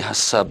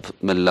የሐሳብ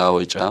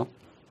መላወጫ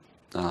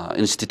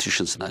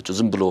ኢንስቲትዩሽንስ ናቸው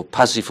ዝም ብሎ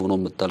ፓሲቭ ሆኖ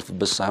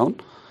መታልፍበት ሳይሆን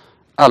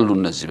አሉ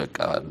እነዚህ በቃ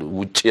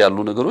ውጪ ያሉ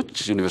ነገሮች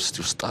ዩኒቨርሲቲ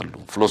ውስጥ አሉ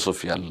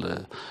ፊሎሶፊ አለ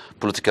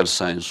ፖለቲካል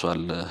ሳይንስ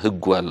አለ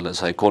ህግ አለ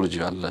ሳይኮሎጂ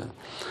አለ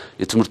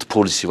የትምህርት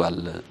ፖሊሲ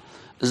አለ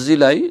እዚህ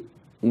ላይ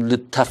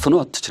ልታፍነው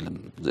አትችልም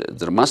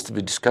there must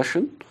be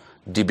discussion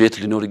debate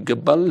ሊኖር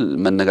ይገባል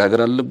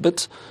መነጋገር አለበት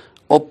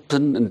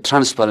open and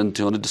transparent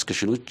የሆነ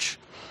ዲስከሽኖች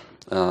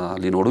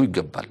ሊኖሩ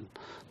ይገባል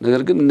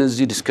ነገር ግን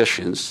እነዚህ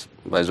ዲስከሽንስ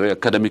by the way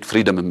academic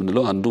freedom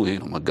የምንለው አንዱ ይሄ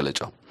ነው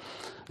መገለጫው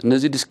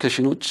እነዚህ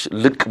ዲስከሽኖች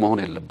ልቅ መሆን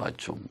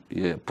የለባቸውም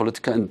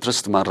የፖለቲካ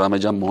ኢንትረስት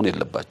ማራመጃ መሆን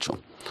የለባቸውም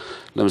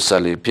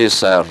ለምሳሌ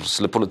PSR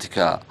ስለ ፖለቲካ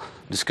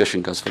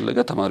ዲስከሽን ካስፈለገ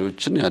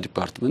ተማሪዎችን ያ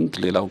ዲፓርትመንት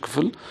ሌላው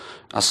ክፍል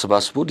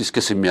አሰባስቦ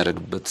ዲስከስ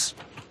የሚያደርግበት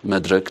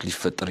መድረክ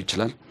ሊፈጠር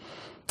ይችላል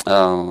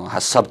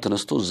ሐሳብ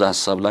ተነስቶ እዛ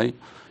ሐሳብ ላይ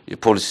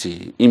የፖሊሲ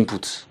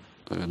ኢንፑት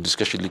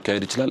ዲስከሽን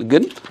ሊካሄድ ይችላል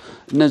ግን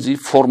እነዚህ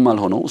ፎርማል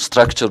ሆነው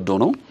ስትራክቸርድ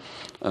ሆነው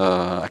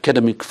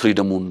አካዳሚክ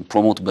ፍሪደሙን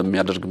ፕሮሞት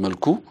በሚያደርግ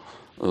መልኩ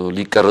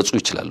ሊቀርጹ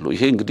ይችላሉ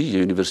ይሄ እንግዲህ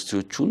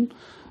የዩኒቨርሲቲዎቹን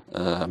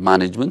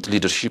ማኔጅመንት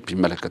ሊደርሺፕ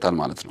ይመለከታል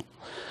ማለት ነው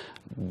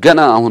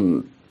ገና አሁን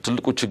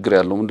ትልቁ ችግር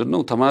ያለው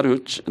ምንድነው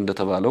ተማሪዎች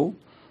እንደተባለው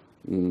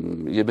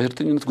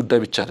የብሔርተኝነት ጉዳይ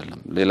ብቻ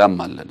አይደለም ሌላም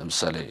አለ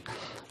ለምሳሌ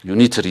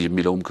ዩኒተሪ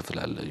የሚለውም ክፍል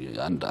አለ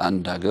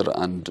አንድ ሀገር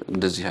አንድ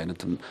እንደዚህ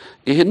አይነት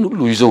ይሄን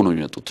ሁሉ ይዘው ነው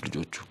የሚመጡት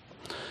ልጆቹ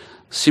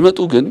ሲመጡ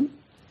ግን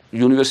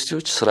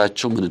ዩኒቨርሲቲዎች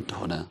ስራቸው ምን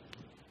እንደሆነ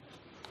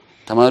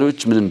ተማሪዎች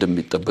ምን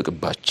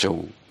እንደሚጠበቅባቸው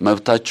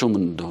መብታቸው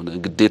ምን እንደሆነ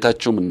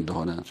ግዴታቸው ምን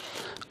እንደሆነ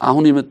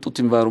አሁን የመጡት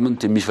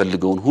ኢንቫይሮንመንት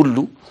የሚፈልገውን ሁሉ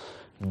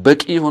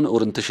በቂ የሆነ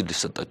ኦሪንቴሽን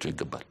ሊሰጣቸው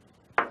ይገባል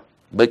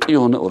በቂ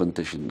የሆነ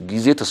ኦሪንቴሽን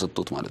ጊዜ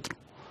ተሰጥቶት ማለት ነው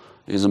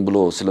ይዝም ብሎ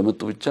ስለመጡ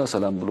ብቻ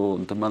ሰላም ብሎ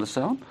እንት ማለት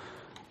ሳይሆን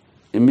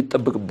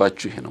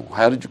የሚጠበቅባቸው ይሄ ነው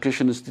ሃየር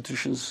ኤጁኬሽን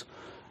ኢንስቲትዩሽንስ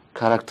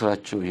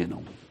ካራክተራቸው ይሄ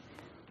ነው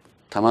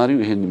ተማሪው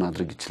ይሄን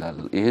ማድረግ ይችላል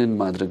ይሄን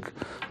ማድረግ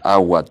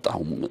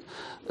አዋጣውም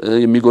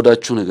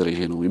የሚጎዳችሁ ነገር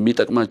ይሄ ነው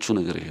የሚጠቅማችሁ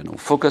ነገር ይሄ ነው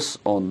ፎከስ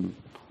ኦን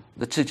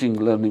the teaching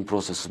learning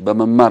process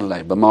በመማር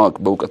ላይ በማወቅ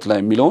በእውቀት ላይ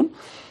የሚለውን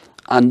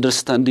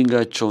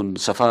አንደርስታንዲንጋቸውን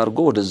ሰፋ አድርጎ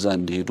ወደዛ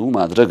እንዲሄዱ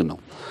ማድረግ ነው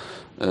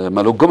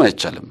መለጎም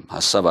አይቻልም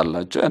ሐሳብ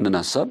አላቸው ያንን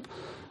ሐሳብ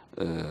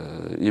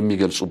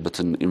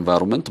የሚገልጹበትን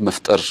ኢንቫይሮንመንት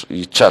መፍጠር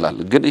ይቻላል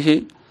ግን ይሄ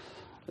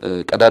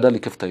ቀዳዳ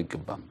ሊከፍታ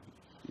ይገባም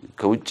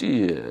ከውጪ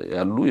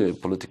ያሉ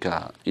የፖለቲካ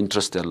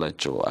ኢንትረስት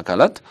ያላቸው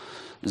አካላት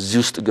እዚህ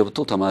ውስጥ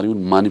ገብተው ተማሪውን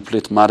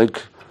ማኒፑሌት ማድረግ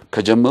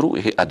ከጀመሩ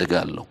ይሄ አደጋ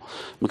አለው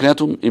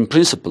ምክንያቱም in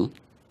principle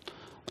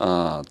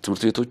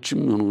ትምህርት ቤቶችም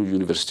ሆኑ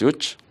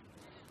ዩኒቨርሲቲዎች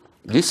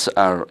these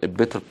are a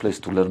better place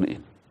to learn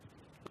in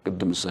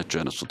ቅድም እሳቸው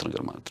ያነሱት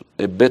ነገር ማለት ነው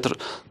a better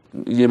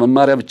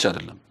የመማሪያ ብቻ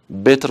አይደለም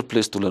better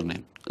place to learn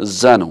in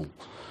እዛ ነው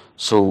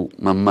ሰው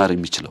መማር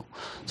የሚችለው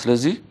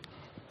ስለዚህ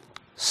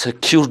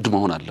secured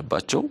መሆን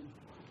አለባቸው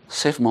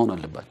safe መሆን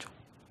አለባቸው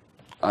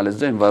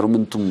አለዛ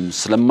environmentum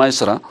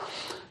ስለማይሰራ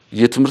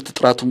የትምህርት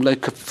ጥራቱም ላይ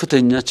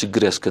ከፍተኛ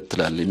ችግር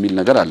ያስከትላል የሚል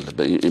ነገር አለ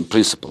in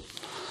principle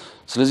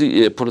ስለዚህ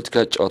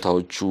የፖለቲካ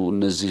ጫዋታዎቹ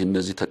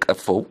እነዚህ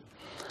ተቀፈው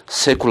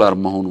ሴኩላር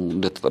መሆኑ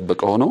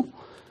እንደተጠበቀ ሆኖ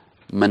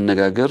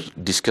መነጋገር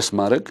ዲስከስ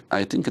ማድረግ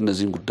አይ ቲንክ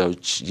እነዚህን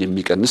ጉዳዮች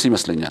የሚቀንስ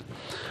ይመስለኛል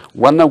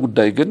ዋና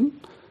ጉዳይ ግን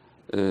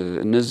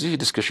እነዚህ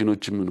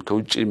ዲስከሽኖችም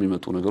ከውጪ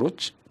የሚመጡ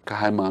ነገሮች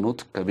ከሃይማኖት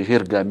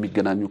ከብሔር ጋር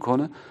የሚገናኙ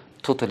ከሆነ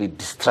ቶታሊ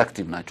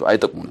ዲስትራክቲቭ ናቸው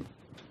አይጠቅሙንም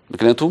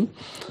ምክንያቱም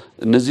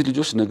እነዚህ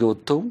ልጆች ነገ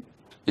ወጥተው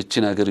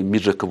እቺን ሀገር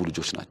የሚረከቡ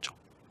ልጆች ናቸው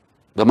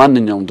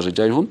በማንኛውም ደረጃ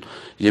ይሁን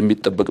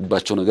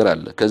የሚጠበቅባቸው ነገር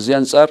አለ ከዚህ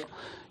አንፃር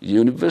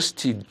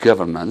የዩኒቨርሲቲ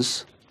ገቨርናንስ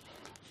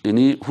እኔ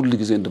ሁሉ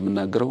ጊዜ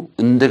እንደምናገረው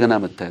እንደገና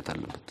መታየት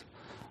አለበት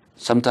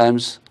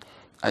sometimes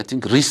I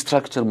think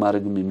restructure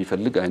ማድረግም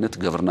የሚፈልግ አይነት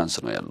ገቨርናንስ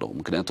ነው ያለው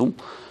ምክንያቱም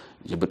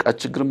የብቃት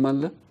ችግርም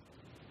አለ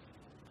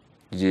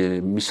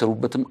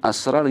የሚሰሩበትም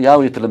አሰራር ያው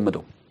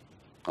የተለመደው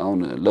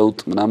አሁን ለውጥ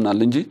ምናምን አለ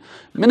እንጂ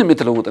ምንም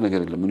የተለወጠ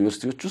ነገር የለም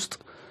ዩኒቨርሲቲዎች ውስጥ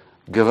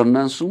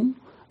ገቨርናንሱም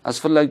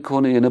አስፈላጊ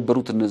ከሆነ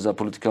የነበሩት እነዛ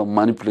ፖለቲካው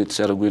ማኒፑሌት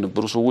ሲያደርጉ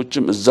የነበሩ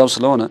ሰዎችም እዛው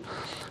ስለሆነ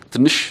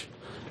ትንሽ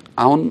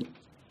አሁን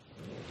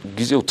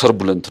ጊዜው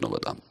ተርቡለንት ነው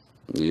በጣም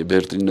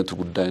የብሔርተኝነቱ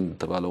ጉዳይ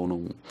ተባለው ነው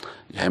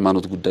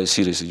የሃይማኖት ጉዳይ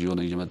ሲሪየስ እየሆነ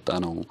እየመጣ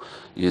ነው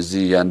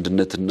የዚህ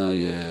የአንድነትና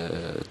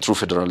የትሩ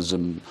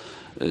ፌደራሊዝም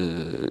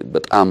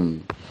በጣም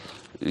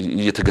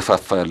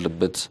እየተገፋፋ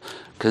ያለበት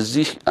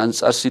ከዚህ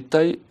አንፃር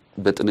ሲታይ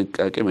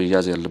በጥንቃቄ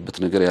መያዝ ያለበት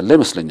ነገር ያለ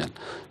ይመስለኛል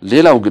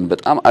ሌላው ግን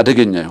በጣም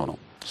አደገኛ የሆነው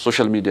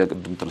ሶሻል ሚዲያ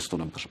ቅድም ተነስቶ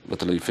ነበር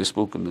በተለይ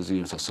ፌስቡክ እነዚህ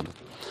የመሳሰሉት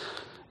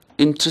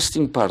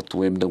ኢንትረስቲንግ ፓርት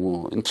ወይም ደግሞ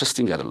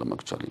ኢንትረስቲንግ አይደለም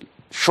አክቹአሊ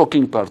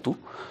ሾኪንግ ፓርቱ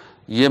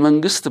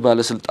የመንግስት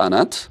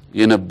ባለስልጣናት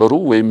የነበሩ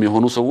ወይም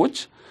የሆኑ ሰዎች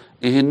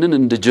ይሄንን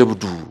እንደ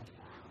ጀብዱ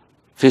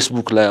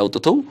ፌስቡክ ላይ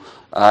አውጥተው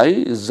አይ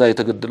እዛ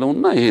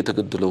የተገደለውና ይሄ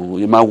የተገደለው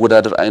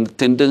የማወዳደር አይነት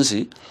ቴንደንሲ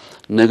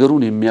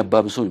ነገሩን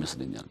የሚያባብሰው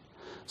ይመስለኛል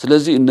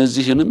ስለዚህ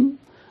እነዚህንም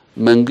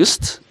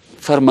መንግስት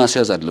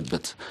ፈርማሲያዝ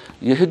አለበት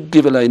የህግ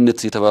የበላይነት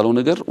የተባለው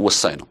ነገር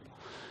ወሳኝ ነው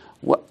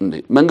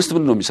መንግስት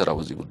ምን ነው የሚሰራው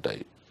በዚህ ጉዳይ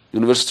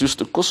ዩኒቨርሲቲ ውስጥ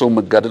እኮ ሰው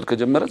መጋደል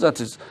ከጀመረ ዛት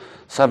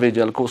ሳቬጅ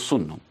ያልከው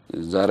እሱን ነው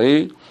ዛሬ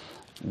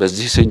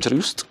በዚህ ሴንቸሪ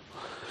ውስጥ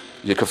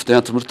የከፍተኛ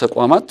ትምህርት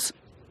ተቋማት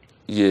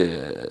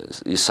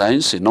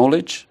የሳይንስ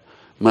ኖሌጅ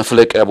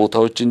መፍለቂያ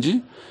ቦታዎች እንጂ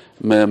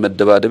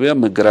መደባደቢያ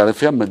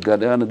መገራረፊያ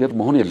መጋደያ ነገር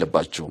መሆን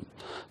የለባቸውም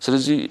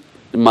ስለዚህ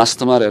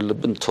ማስተማር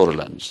ያለብን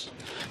ቶለራንስ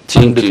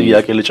አንድ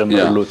ጥያቄ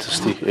ልጨምርልዎት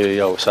እስቲ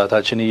ያው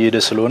ሰዓታችን እየሄደ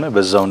ስለሆነ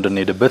በዛው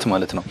እንድንሄድበት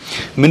ማለት ነው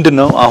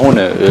ምንድነው አሁን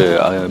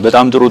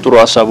በጣም ጥሩ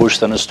ሐሳቦች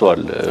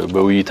ተነስተዋል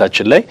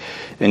በውይይታችን ላይ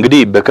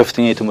እንግዲህ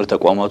በከፍተኛ የትምህርት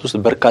ተቋማት ውስጥ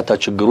በርካታ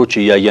ችግሮች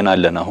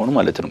እያየናለን አሁን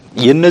ማለት ነው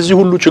የነዚህ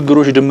ሁሉ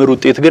ችግሮች ድምር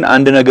ውጤት ግን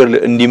አንድ ነገር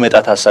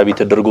እንዲመጣ ታሳቢ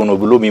ተደርጎ ነው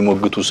ብሎ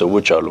የሚሞግቱ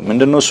ሰዎች አሉ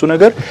ምንድነው እሱ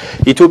ነገር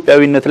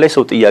ኢትዮጵያዊነት ላይ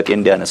ሰው ጥያቄ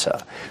እንዲያነሳ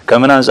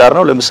ከምን አንፃር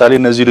ነው ለምሳሌ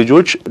እነዚህ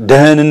ልጆች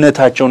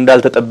ደህንነታቸው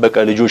እንዳልተጠበቀ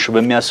ልጆች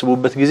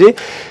በሚያስቡበት ጊዜ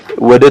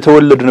ወደ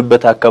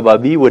ተወለድንበት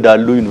አካባቢ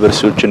ወዳሉ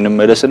ዩኒቨርሲቲዎች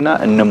እንመለስና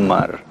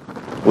እንማር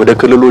ወደ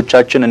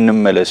ክልሎቻችን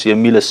እንመለስ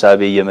የሚል ሐሳብ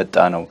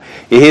እየመጣ ነው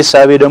ይሄ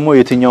ሐሳብ ደግሞ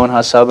የትኛውን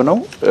ሐሳብ ነው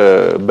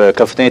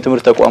በከፍተኛ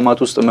የትምህርት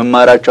ተቋማት ውስጥ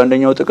መማራቸው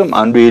አንደኛው ጥቅም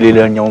አንዱ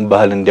የሌላኛውን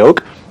ባህል እንዲያውቅ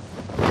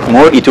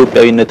ሞር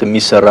ኢትዮጵያዊነት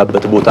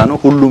የሚሰራበት ቦታ ነው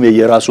ሁሉም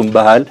የየራሱን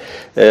ባህል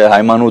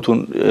ሃይማኖቱን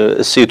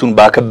እሴቱን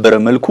ባከበረ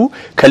መልኩ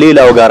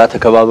ከሌላው ጋራ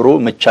ተከባብሮ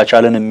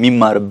መቻቻለን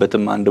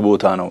የሚማርበትም አንድ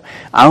ቦታ ነው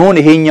አሁን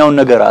ይሄኛውን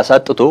ነገር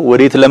አሳጥቶ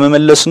ወዴት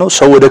ለመመለስ ነው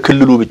ሰው ወደ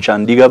ክልሉ ብቻ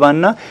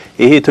እንዲገባና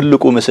ይሄ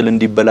ትልቁ ምስል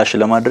እንዲበላሽ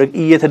ለማድረግ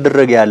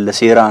እየተደረገ ያለ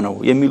ሴራ ነው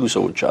የሚሉ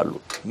ሰዎች አሉ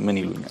ምን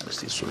ይሉኛል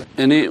እስቲ እሱ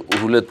እኔ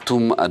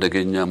ሁለቱም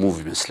አደገኛ ሙቭ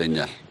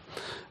ይመስለኛል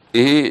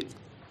ይሄ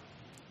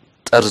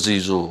ጠርዝ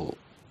ይዞ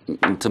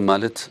እንትን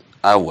ማለት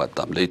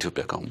አዋጣም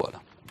ለኢትዮጵያ ካሁን በኋላ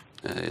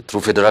ትሩ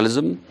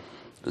ፌደራሊዝም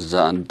እዛ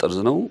አንድ ጠርዝ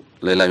ነው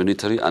ሌላ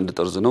ዩኒተሪ አንድ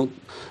ጠርዝ ነው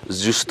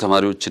እዚህ ውስጥ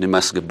ተማሪዎችን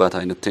የማስገባት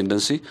አይነት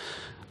ቴንደንሲ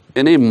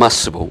እኔ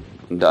ማስበው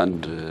እንደ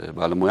አንድ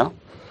ባለሙያ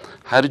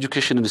ሃየር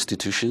ኤጁኬሽን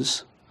ኢንስቲትዩሽንስ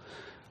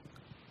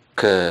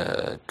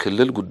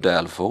ከክልል ጉዳይ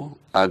አልፎ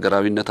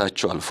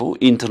አገራዊነታቸው አልፎ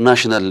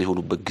ኢንተርናሽናል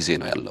ሊሆኑበት ጊዜ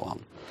ነው ያለው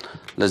አሁን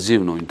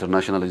ለዚህም ነው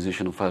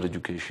ኢንተርናሽናላይዜሽን ኦፍ ሃየር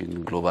ኤጁኬሽን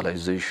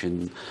ግሎባላይዜሽን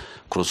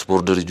ክሮስ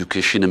ቦርደር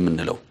ኤጁኬሽን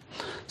የምንለው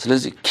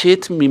ስለዚህ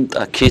ኬትም ይምጣ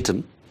ኬትም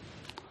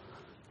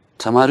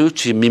ተማሪዎች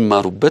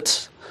የሚማሩበት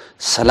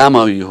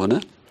ሰላማዊ የሆነ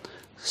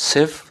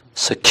ሴፍ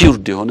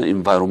ሴኩርድ የሆነ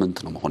ኢንቫይሮንመንት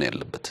ነው መሆን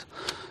ያለበት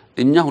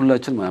እኛ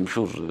ሁላችንም አም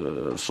ሹር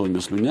ሰው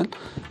ይመስሉኛል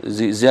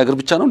እዚህ ሀገር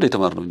ብቻ ነው እንደ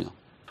ተማርነው እኛ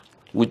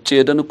ውጪ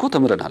ሄደን እኮ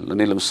ተምረናል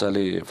እኔ ለምሳሌ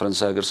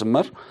ፍራንስ ሀገር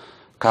ስማር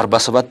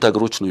ከ47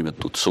 ሀገሮች ነው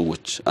የመጡት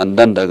ሰዎች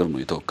አንዳንድ ሀገር ነው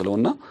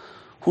የተወከለውና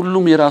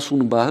ሁሉም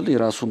የራሱን ባህል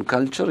የራሱን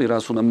ካልቸር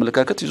የራሱን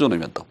አመለካከት ይዞ ነው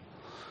የመጣው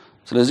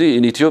ስለዚህ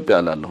ኢትዮጵያ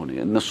አላለሁ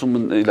እነሱም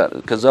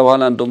ከዛ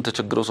በኋላ እንደውም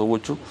ተቸግረው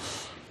ሰዎቹ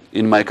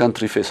in my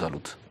country face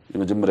አሉት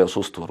የመጀመሪያው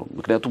 3 ወር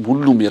ምክንያቱም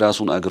ሁሉም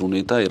የራሱን አገር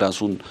ሁኔታ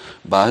የራሱን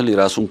ባህል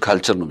የራሱን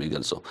ካልቸር ነው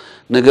የሚገልጸው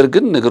ነገር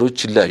ግን ነገሮች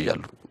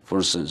ይለያያሉ for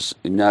instance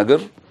እኛ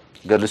ሀገር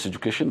girls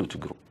education ነው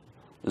ችግሩ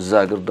እዛ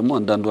ሀገር ደግሞ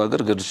አንዳንዱ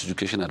ሀገር girls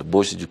education አለ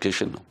boys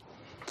education ነው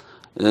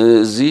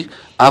እዚህ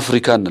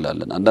አፍሪካ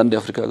እንላለን አንዳንድ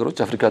የአፍሪካ ሀገሮች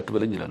አፍሪካ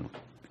አትበለኝ ይላሉ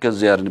because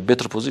they are in a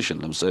better position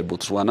ለምሳሌ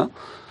ቦትስዋና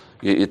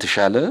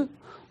የተሻለ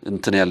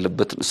እንትን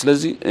ያለበት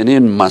ስለዚህ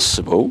እኔን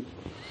ማስበው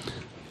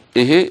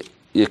ይሄ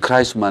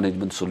የክራይስ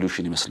ማኔጅመንት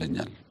ሶሉሽን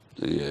ይመስለኛል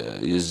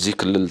የዚህ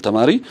ክልል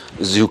ተማሪ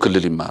እዚሁ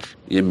ክልል ይማር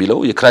የሚለው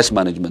የክራይስ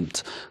ማኔጅመንት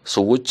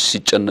ሰዎች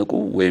ሲጨነቁ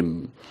ወይም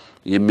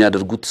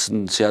የሚያደርጉት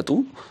ሲያጡ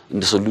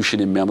እንደ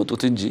ሶሉሽን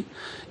የሚያመጡት እንጂ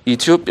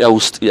ኢትዮጵያ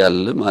ውስጥ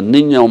ያለ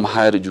ማንኛውም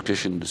ሃየር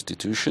ኤጁኬሽን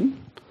ኢንስቲትዩሽን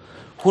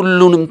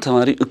ሁሉንም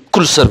ተማሪ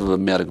እኩል ሰርቭ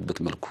በሚያደርግበት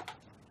መልኩ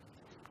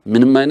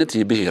ምንም አይነት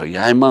የብሔር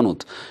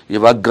የሃይማኖት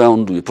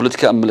የባክግራውንዱ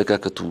የፖለቲካ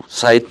አመለካከቱ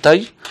ሳይታይ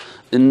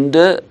እንደ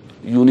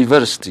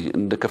ዩኒቨርሲቲ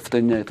እንደ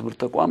ከፍተኛ የትምህርት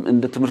ተቋም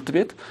እንደ ትምህርት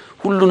ቤት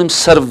ሁሉንም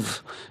ሰርቭ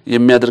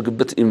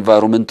የሚያደርግበት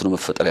ኢንቫይሮንመንት ነው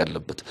መፈጠር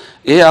ያለበት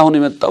ይሄ አሁን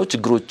የመጣው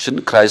ችግሮችን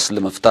ክራይስ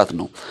ለመፍታት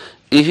ነው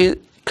ይሄ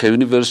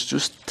ከዩኒቨርሲቲ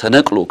ውስጥ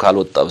ተነቅሎ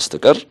ካልወጣ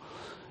በስተቀር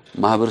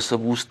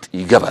ማህበረሰቡ ውስጥ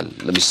ይገባል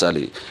ለምሳሌ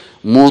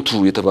ሞቱ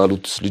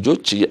የተባሉት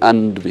ልጆች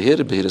የአንድ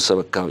ብሔረሰብ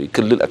አካባቢ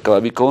ክልል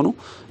አካባቢ ከሆኑ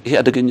ይሄ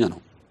አደገኛ ነው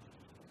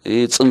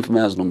ይሄ ጽንፍ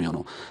መያዝ ነው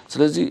የሚሆነው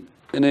ስለዚህ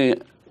እኔ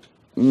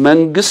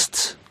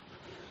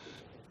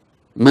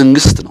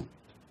መንግስት ነው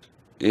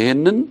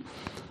ይሄንን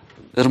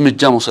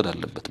እርምጃ መውሰድ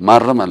አለበት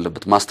ማረም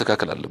አለበት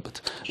ማስተካከል አለበት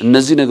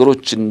እነዚህ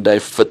ነገሮች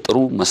እንዳይፈጠሩ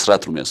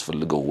መስራት ነው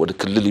የሚያስፈልገው ወደ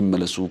ክልል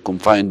ይመለሱ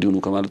ኮንፋይንድ ይሁኑ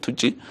ከማለት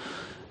ውጪ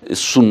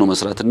እሱን ነው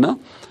መስራትና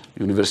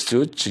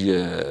ዩኒቨርሲቲዎች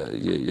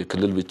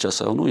የክልል ብቻ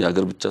ሳይሆኑ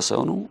የሀገር ብቻ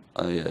ሳይሆኑ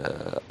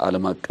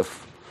የዓለም አቀፍ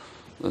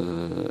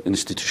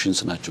ኢንስቲትዩሽንስ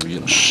ናቸው ይሄ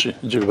ነው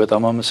እጅግ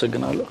በጣም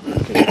አመሰግናለሁ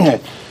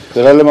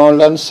ስለለማውን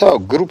ላንሳው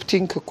ግሩፕ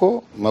ቲንክ እኮ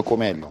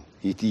መቆሚያ የለውም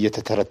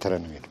እየተተረተረ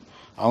ነው የሚለው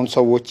አሁን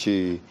ሰዎች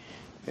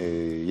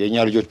የኛ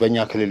ልጆች በእኛ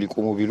ክልል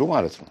ይቆሙ ቢሉ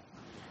ማለት ነው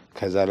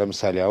ከዛ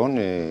ለምሳሌ አሁን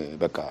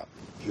በቃ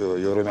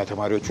የኦሮሚያ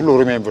ተማሪዎች ሁሉ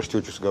ኦሮሚያ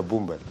ዩኒቨርሲቲዎች ውስጥ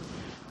ገቡም በል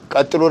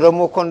ቀጥሎ ደግሞ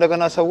እኮ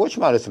እንደገና ሰዎች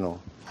ማለት ነው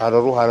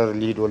ሐረር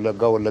ሊድ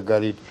ወለጋ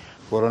ሊድ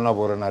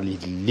ቦረና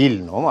ሊል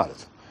ነው ማለት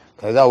ነው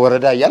ከዛ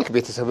ወረዳ ያልክ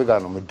ቤተሰብ ጋር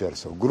ነው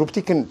ምደርሰው ግሩፕ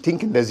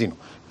ቲንክ እንደዚህ ነው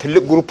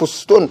ትልቅ ግሩፕ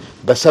ውስጥን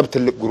በሰብ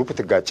ትልቅ ግሩፕ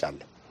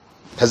ትጋጫለህ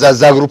ከዛ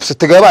ዛ ግሩፕ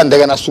ስትገባ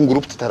እንደገና እሱን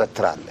ግሩፕ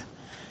ትተረትራለህ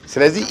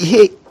ስለዚህ ይሄ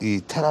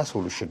ተራ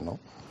ሶሉሽን ነው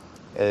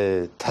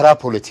ተራ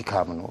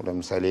ፖለቲካም ነው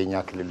ለምሳሌ የኛ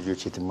ክልል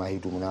ልጆች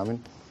የትማሂዱ ምናምን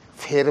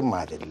ፌርም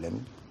አይደለም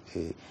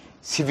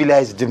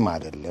ሲቪላይዝድም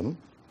አይደለም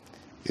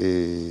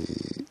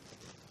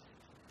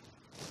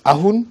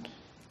አሁን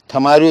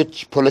ተማሪዎች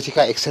ፖለቲካ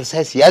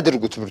ኤክሰርሳይዝ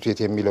ያድርጉ ትምህርት ቤት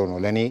የሚለው ነው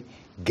ለኔ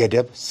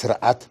ገደብ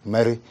ስርዓት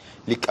መርህ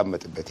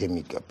ሊቀመጥበት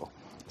የሚገባው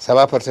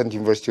 70%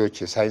 ዩኒቨርሲቲዎች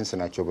ሳይንስ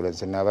ናቸው ብለን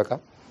ስናበቃ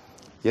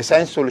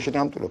የሳይንስ ሶሉሽን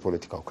ያምጡ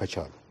ለፖለቲካው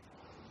ከቻሉ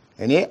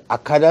እኔ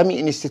አካዳሚ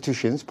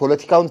ኢንስቲትዩሽንስ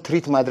ፖለቲካውን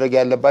ትሪት ማድረግ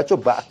ያለባቸው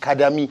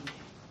በአካዳሚ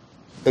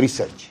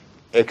ሪሰርች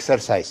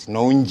ኤክሰርሳይዝ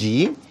ነው እንጂ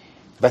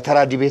በተራ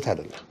ዲቤት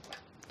አይደለም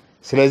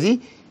ስለዚህ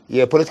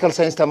የፖለቲካል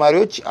ሳይንስ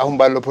ተማሪዎች አሁን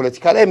ባለው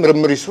ፖለቲካ ላይ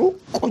ምርምር ይስሩ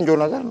ቆንጆ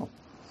ነገር ነው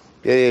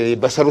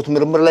በሰሩት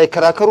ምርምር ላይ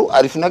ከራከሩ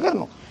አሪፍ ነገር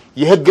ነው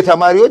የህግ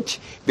ተማሪዎች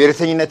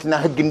በረተኝነትና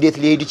ህግ እንዴት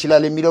ሊሄድ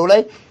ይችላል የሚለው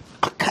ላይ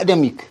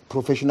አካዳሚክ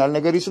ፕሮፌሽናል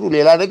ነገር ይስሩ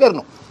ሌላ ነገር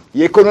ነው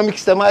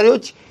የኢኮኖሚክስ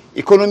ተማሪዎች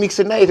ኢኮኖሚክስ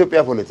እና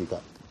የኢትዮጵያ ፖለቲካ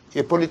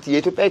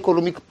የኢትዮጵያ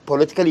ኢኮኖሚክ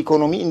ፖለቲካል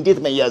ኢኮኖሚ እንዴት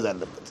መያዝ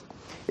አለበት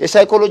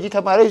የሳይኮሎጂ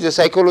ተማሪዎች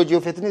የሳይኮሎጂ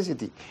ኦፍ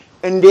ኤትኒሲቲ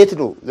እንዴት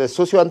ነው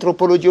የሶሺዮ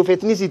አንትሮፖሎጂ ኦፍ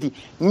ኤትኒሲቲ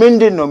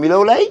ምንድነው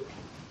የሚለው ላይ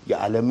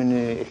የዓለምን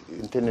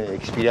እንትን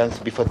ኤክስፒሪየንስ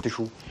ቢፈትሹ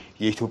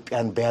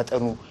የኢትዮጵያን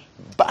ቢያጠኑ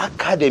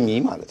በአካዳሚ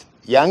ማለት ነው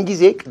ያን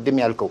ጊዜ ቅድም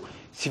ያልከው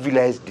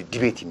civilized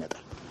debate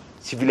ይመጣል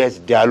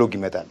civilized dialogue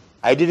ይመጣል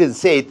I didn't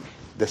say it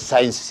the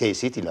science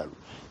says it ይላሉ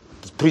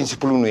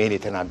ፕሪንሲፕሉ ነው ይሄን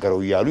የተናገረው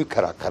ይያሉ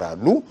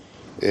ይከራከራሉ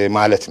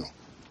ማለት ነው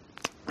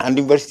አንድ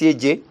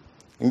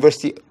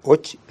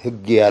ዩኒቨርሲቲዎች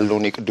ህግ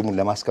ያለውን የቅድሙን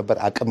ለማስከበር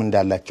አቅም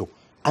እንዳላቸው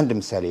አንድ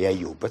ምሳሌ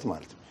ያየሁበት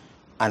ማለት ነው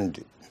አንድ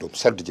እንደውም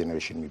ሰርድ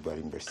ጄነሬሽን የሚባል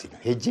ዩኒቨርሲቲ ነው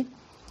ሄጂ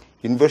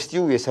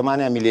ዩኒቨርሲቲው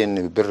የ80 ሚሊዮን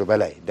ብር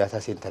በላይ ዳታ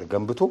ሴንተር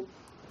ገንብቶ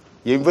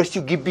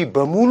የዩኒቨርሲቲው ግቢ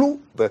በሙሉ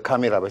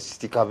በካሜራ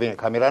በሲሲቲ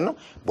ካሜራና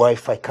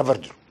በዋይፋይ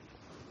ከቨርድ ነው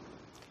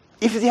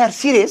if they are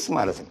serious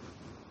ማለት ነው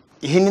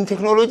ይሄንን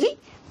ቴክኖሎጂ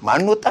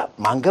ማን ወጣ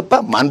ማን ገባ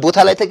ማን ቦታ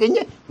ላይ ተገኘ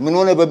ምን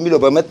ሆነ በሚለው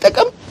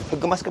በመጠቀም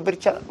ህግ ማስከበር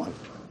ይቻላል ማለት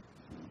ነው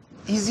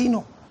ኢዚ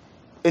ነው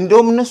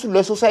እንደውም እነሱ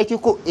ለሶሳይቲ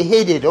እኮ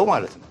ሄደው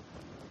ማለት ነው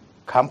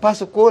ካምፓስ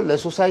እኮ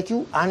ለሶሳይቲው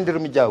አንድ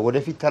እርምጃ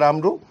ወደፊት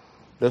ተራምዶ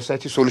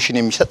ለሶሳይቲ ሶሉሽን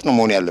የሚሰጥ ነው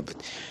መሆን ያለበት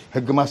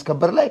ህግ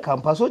ማስከበር ላይ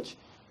ካምፓሶች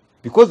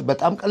because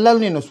በጣም ቀላል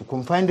ነው እነሱ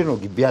ኮንፋይንድ ነው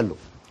ግቢ ያለው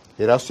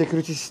የራሱ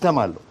ሴኩሪቲ ሲስተም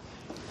አለው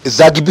እዛ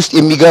ግቢ ውስጥ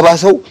የሚገባ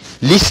ሰው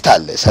ሊስት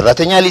አለ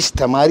ሰራተኛ ሊስት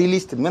ተማሪ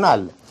ሊስት ምን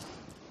አለ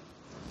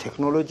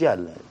ቴክኖሎጂ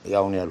አለ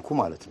ያው ነው ያልኩ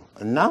ማለት ነው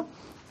እና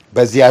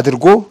በዚህ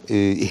አድርጎ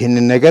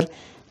ይሄንን ነገር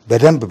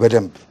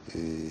በደንብ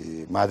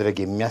ማድረግ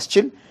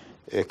የሚያስችል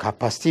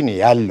ካፓሲቲ ነው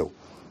ያለው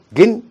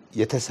ግን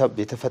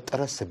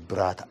የተፈጠረ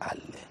ስብራት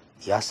አለ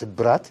ያ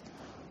ስብራት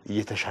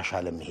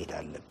እየተሻሻለ መሄድ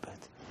አለበት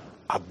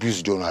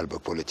abused ሆኗል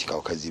በፖለቲካው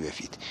ከዚህ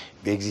በፊት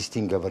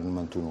በኤግዚስቲንግ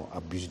ገቨርንመንቱ ነው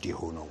abused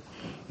የሆነው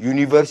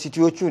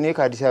ዩኒቨርሲቲዎቹ እኔ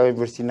ከአዲስ አበባ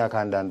ዩኒቨርሲቲና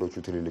ከአንዳንዶቹ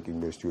ትልልቅ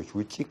ዩኒቨርሲቲዎች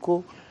ውጪ እኮ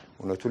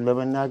እውነቱን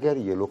ለመናገር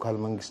የሎካል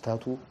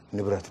መንግስታቱ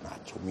ንብረት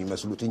ናቸው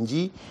የሚመስሉት እንጂ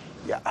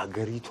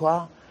የአገሪቷ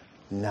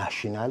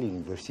ናሽናል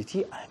ዩኒቨርሲቲ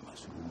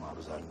አይመስሉም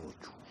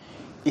አብዛኞቹ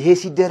ይሄ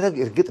ሲደረግ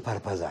እርግጥ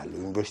ፐርፐዝ አለ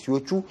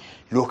ዩኒቨርሲቲዎቹ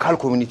ሎካል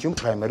ኮሚኒቲውን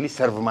ፕራይመሪሊ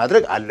ሰርቭ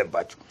ማድረግ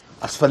አለባቸው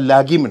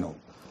አስፈላጊም ነው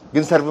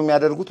ግን ሰርቭ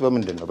የሚያደርጉት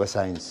በምንድነው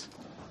በሳይንስ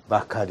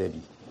በአካዳሚ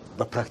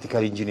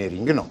በፕራክቲካል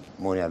ኢንጂነሪንግ ነው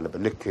መሆን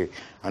ያለበት ልክ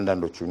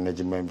አንዳንዶቹ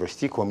ነጅማ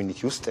ዩኒቨርሲቲ ኮሚኒቲ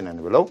ውስጥ ነን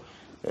ብለው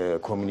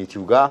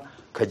ኮሚኒቲው ጋር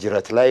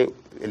ከጅረት ላይ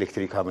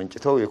ኤሌክትሪክ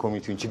አመንጭተው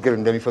የኮሚኒቲውን ችግር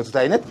እንደሚፈቱት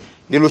አይነት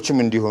ሌሎችም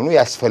እንዲሆኑ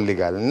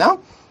ያስፈልጋልና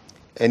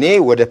እኔ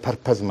ወደ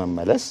ፐርፐዝ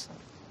መመለስ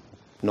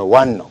ነው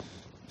ዋናው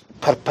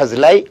ፐርፐዝ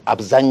ላይ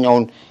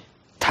አብዛኛውን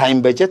ታይም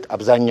በጀት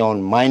አብዛኛውን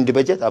ማይንድ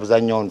በጀት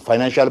አብዛኛውን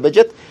ፋይናንሻል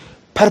በጀት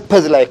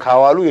ፐርፐዝ ላይ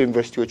ካዋሉ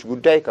የዩኒቨርሲቲዎች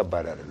ጉዳይ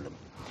ከባድ አይደለም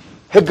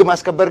ህግ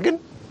ማስከበር ግን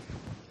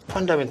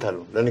ፋንዳሜንታል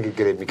ነው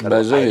ለንግግር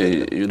የሚቀርብ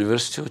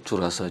ዩኒቨርሲቲዎቹ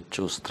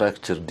ራሳቸው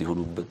ስትራክቸር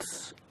ዲሆኑበት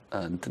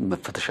እንትን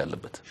መፈተሽ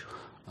አለበት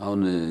አሁን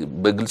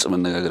በግልጽ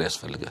መነጋገር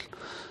ያስፈልጋል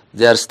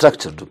they are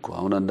structured እኮ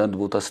አሁን አንዳንድ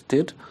ቦታ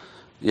ስትሄድ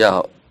ያ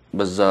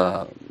በዛ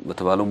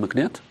በተባለው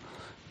ምክንያት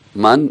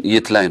ማን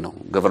የት ላይ ነው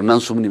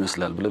ገቨርናንሱ ምን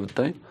ይመስላል ብለ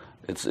ብታይ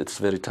it's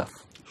very tough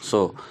so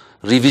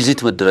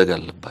revisit መደረግ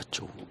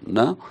አለባቸው እና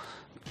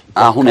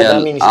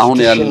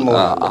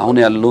አሁን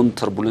ያለውን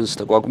turbulence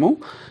ተቋቁመው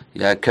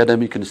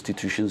የአካዳሚክ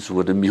ኢንስቲትዩሽንስ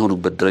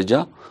ወደሚሆኑበት ደረጃ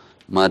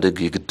ማደግ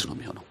የግድ ነው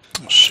የሚሆነው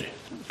እሺ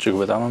እጅግ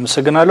በጣም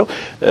አመሰግናለሁ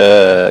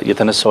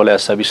የተነሳው ላይ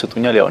ሐሳብ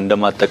ይሰጡኛል ያው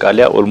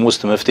እንደማጠቃለያ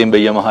ኦልሞስት መፍቴን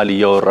በየመሃል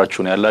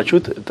እያወራችሁ ነው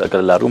ያላችሁት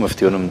ተቀላሉ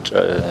መፍቴውንም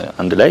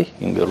አንድ ላይ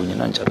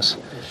እንገሩኝና እንጨርስ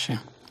እሺ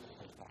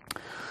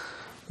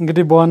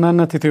እንግዲህ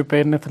በዋናነት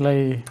ኢትዮጵያዊነት ላይ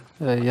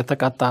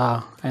የተቃጣ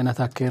አይነት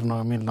አካሄድ ነው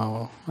የሚል ነው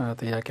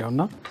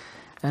ጥያቄውና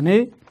እኔ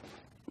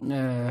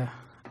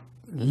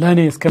ለኔ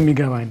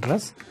እስከሚገባኝ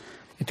ድረስ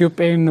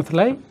ኢትዮጵያዊነት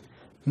ላይ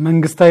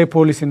መንግስታዊ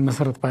ፖሊሲን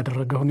መሰረት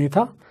ባደረገ ሁኔታ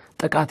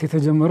ጥቃት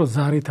የተጀመረው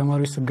ዛሬ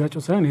ተማሪዎች ስጋጩ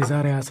ሳይሆን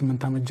የዛሬ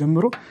 28 ዓመት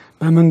ጀምሮ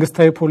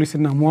በመንግስታዊ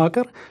ፖሊሲና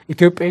መዋቅር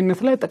ኢትዮጵያዊነት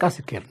ላይ ጥቃት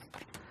ሲካሄድ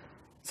ነበር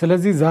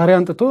ስለዚህ ዛሬ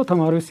አንጥቶ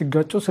ተማሪዎች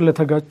ሲጋጩ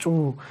ስለተጋጩ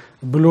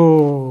ብሎ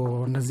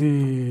እነዚህ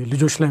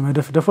ልጆች ላይ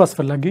መደፍደፉ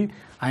አስፈላጊ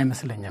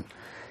አይመስለኝም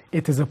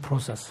it is a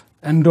process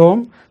እንደውም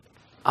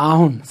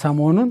አሁን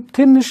ሰሞኑን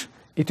ትንሽ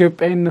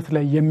ኢትዮጵያዊነት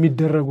ላይ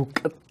የሚደረጉ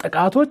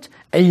ጥቃቶች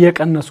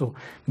እየቀነሱ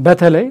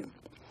በተለይ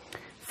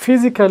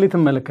ፊዚካሊ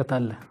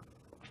ተመለከታለህ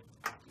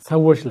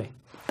ሰዎች ላይ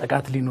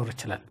ጥቃት ሊኖር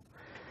ይችላል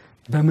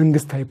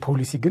በመንግስታዊ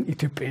ፖሊሲ ግን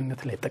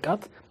ኢትዮጵያዊነት ላይ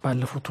ጥቃት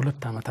ባለፉት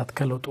 2 ዓመታት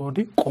ከለውጥ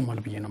ወዲህ ቆሟል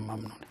ብዬ ነው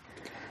ማምነው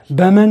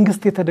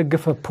በመንግስት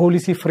የተደገፈ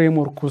ፖሊሲ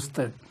ፍሬምወርክ ውስጥ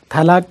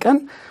ተላቀን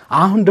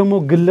አሁን ደግሞ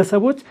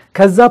ግለሰቦች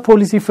ከዛ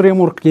ፖሊሲ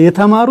ፍሬምወርክ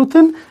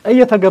የተማሩትን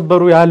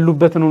እየተገበሩ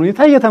ያሉበትን ሁኔታ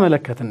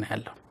እየተመለከትን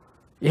ያለው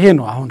ይሄ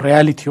ነው አሁን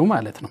ሪያሊቲው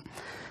ማለት ነው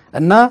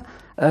እና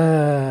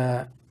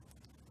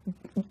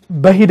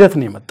በሂደት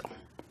ነው የመጣው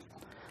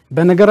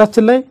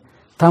በነገራችን ላይ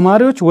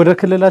ተማሪዎች ወደ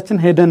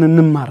ክልላችን ሄደን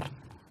እንማር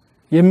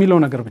የሚለው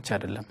ነገር ብቻ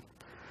አይደለም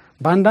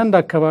በአንዳንድ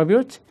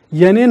አካባቢዎች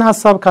የኔን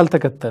ሐሳብ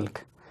ካልተከተልክ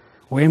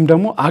ወይም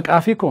ደግሞ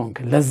አቃፊ ከሆንክ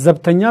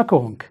ለዘብተኛ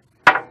ከሆንክ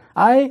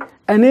አይ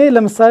እኔ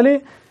ለምሳሌ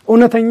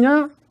ኡነተኛ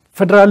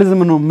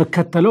ፌደራሊዝም ነው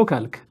መከተለው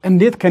ካልክ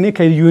እንዴት ከኔ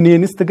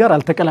ከዩኒየኒስት ጋር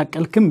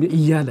አልተቀላቀልክም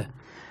ይያለ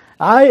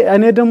አይ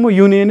እኔ ደግሞ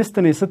ዩኒየኒስት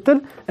ነኝ ስትል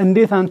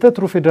እንዴት አንተ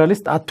ትሩ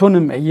ፌደራሊስት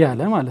አትሆንም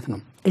ይያለ ማለት ነው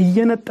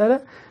እየነጠለ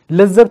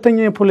ለዘብተኛ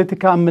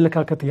የፖለቲካ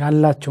አመለካከት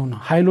ያላቸው ነው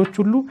ኃይሎች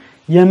ሁሉ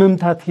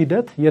የመምታት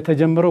ሂደት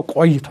የተጀመረው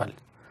ቆይቷል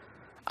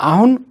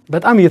አሁን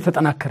በጣም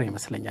እየተጠናከረ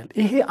ይመስለኛል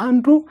ይሄ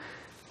አንዱ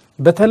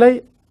በተለይ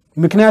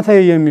ምክንያታዊ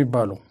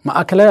የሚባሉ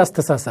ማዕከላዊ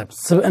አስተሳሰብ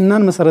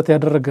ስብዕናን መሰረት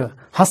ያደረገ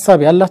ሐሳብ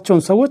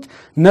ያላቸውን ሰዎች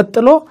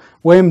ነጥሎ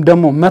ወይም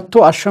ደግሞ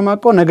መጥቶ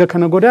አሸማቆ ነገ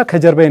ከነጎዲያ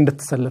ከጀርባዬ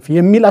እንድትሰለፍ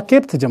የሚል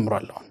አካሄድ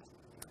ተጀምሯል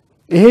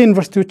ይሄ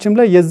ዩኒቨርሲቲዎችም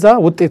ላይ የዛ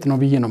ውጤት ነው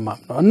ብዬ ነው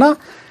ማምነው እና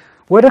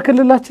ወደ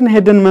ክልላችን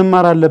ሄደን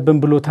መማር አለብን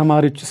ብሎ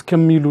ተማሪዎች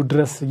እስከሚሉ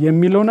ድረስ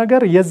የሚለው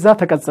ነገር የዛ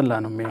ተቀጽላ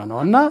ነው የሚሆነው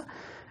እና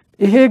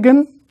ይሄ ግን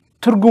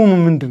ትርጉሙ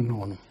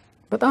ምንድነው ነው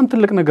በጣም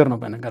ትልቅ ነገር ነው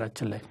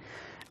በነገራችን ላይ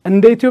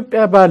እንደ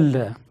ኢትዮጵያ ባለ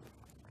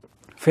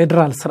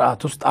ፌደራል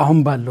ስርዓት ውስጥ አሁን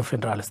ባለው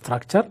ፌደራል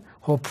ስትራክቸር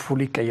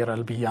ሆፕፉሊ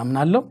ይቀየራል ብዬ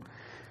አምናለሁ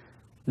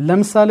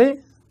ለምሳሌ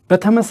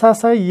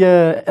በተመሳሳይ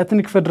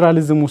የኤትኒክ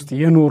ፌደራሊዝም ውስጥ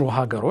የኖሩ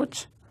ሀገሮች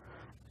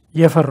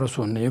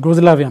የፈረሱን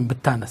የዩጎዝላቪያን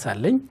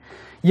ብታነሳለኝ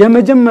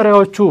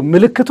የመጀመሪያዎቹ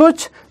ምልክቶች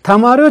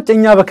ተማሪዎች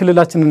እኛ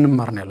በክልላችን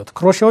እንማር ነው ያሉት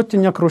ክሮሺያዎች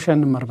እኛ ክሮሺያ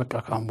እንማር በቃ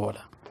ካም በኋላ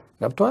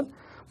ገብቷል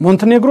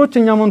ሞንቴኔግሮች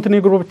እኛ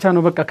ሞንቴኔግሮ ብቻ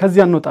ነው በቃ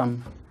ከዚያ እንወጣም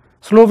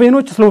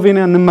ስሎቬኖች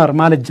ስሎቬኒያ እንማር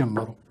ማለት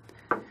ጀመሩ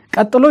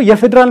ቀጥሎ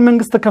የፌደራል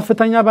መንግስት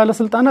ከፍተኛ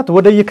ባለስልጣናት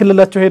ወደ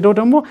የክልላቸው ሄደው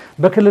ደግሞ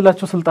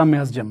በክልላቸው ስልጣን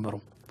መያዝ ጀመሩ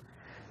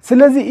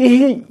ስለዚህ ይሄ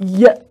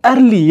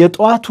የአርሊ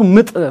የጧቱ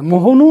ምጥ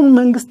መሆኑን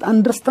መንግስት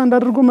አንደርስታንድ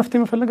አድርጎ መፍትሄ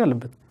መፈለግ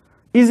አለበት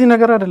ኢዚ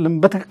ነገር አይደለም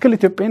በትክክል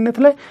ኢትዮጵያዊነት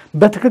ላይ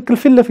በትክክል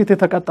ፊት ለፊት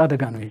የተቃጣ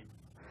አደጋ ነው ይሄ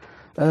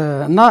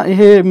እና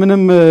ይሄ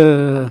ምንም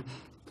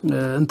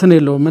እንትን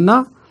የለውምና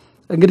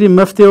እንግዲህ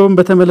መፍትሄውን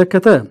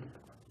በተመለከተ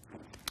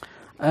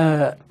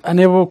እኔ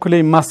በኩሌ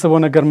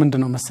ማስበው ነገር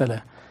ምንድነው መሰለ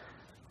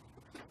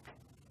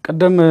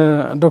ቀደም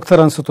ዶክተር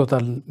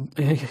አንስቶታል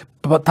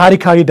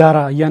ታሪካዊ ዳራ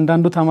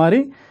እያንዳንዱ ተማሪ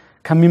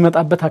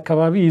ከሚመጣበት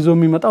አካባቢ ይዞ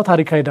የሚመጣው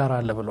ታሪካዊ ዳራ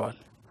አለ ብለዋል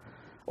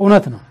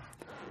እውነት ነው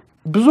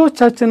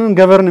ብዙዎቻችንን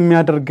ገቨርን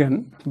የሚያደርገን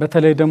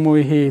በተለይ ደግሞ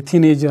ይሄ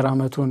ቲኔጀር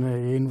አመቱን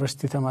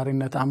የዩኒቨርሲቲ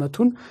ተማሪነት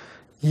አመቱን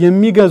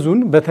የሚገዙን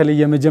በተለይ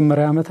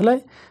የመጀመሪያ አመት ላይ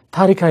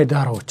ታሪካዊ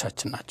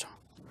ዳራዎቻችን ናቸው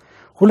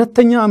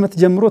ሁለተኛ አመት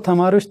ጀምሮ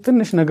ተማሪዎች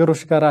ትንሽ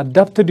ነገሮች ጋር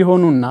አዳፕትድ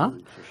ይሆኑና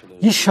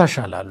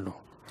ይሻሻላሉ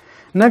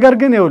ነገር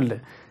ግን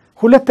ይኸውልህ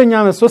ሁለተኛ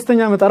አመት ሶስተኛ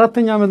አመት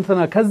አራተኛ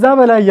አመትና ከዛ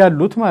በላይ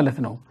ያሉት ማለት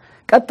ነው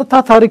ቀጥታ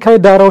ታሪካዊ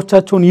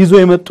ዳራዎቻቸውን ይዞ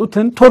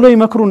የመጡትን ቶሎ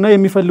ይመክሩና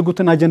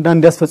የሚፈልጉትን አጀንዳ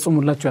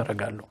እንዲያስፈጽሙላቸው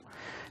ያደርጋሉ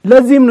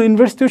ለዚህም ነው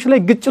ዩኒቨርሲቲዎች ላይ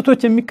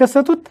ግጭቶች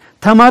የሚከሰቱት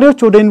ተማሪዎች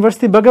ወደ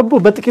ዩኒቨርሲቲ በገቡ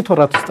በጥቂት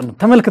ወራት ውስጥ ነው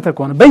ተመልክተህ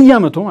ከሆነ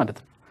በየአመቱ ማለት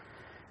ነው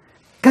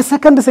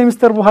ከሰከንድ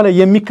ሴሚስተር በኋላ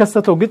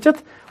የሚከሰተው ግጭት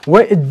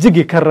ወይ እጅግ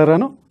የከረረ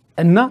ነው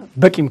እና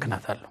በቂ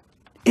ምክንያት አለው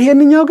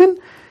ይሄንኛው ግን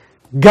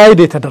ጋይድ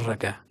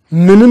የተደረገ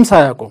ምንም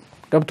ሳያቆም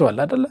ገብቷል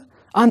አይደለ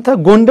አንተ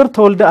ጎንደር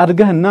ተወልደ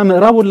አድገህና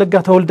ምዕራብ ወለጋ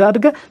ተወልደ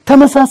አድገህ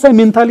ተመሳሳይ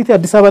ሜንታሊቲ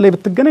አዲስ አበባ ላይ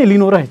ብትገናኝ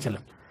ሊኖር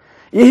አይችልም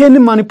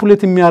ይሄንን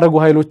ማኒፑሌት የሚያደርጉ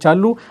ኃይሎች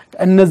አሉ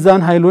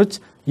እነዛን ኃይሎች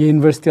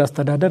የዩኒቨርሲቲ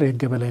አስተዳደር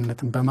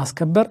የገበላይነትን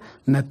በማስከበር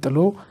ነጥሎ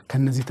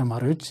ከነዚህ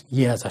ተማሪዎች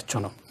ይያዛቸው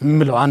ነው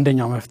ምለው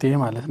አንደኛው መፍትሄ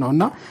ማለት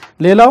ነውና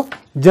ሌላው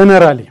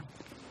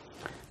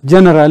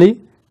ጀነራሊ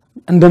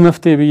እንደ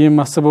መፍትሄ ብዬ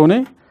ማስበው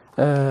ነው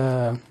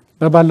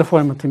በባለፈው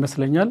ዓመት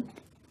ይመስለኛል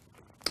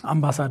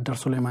አምባሳደር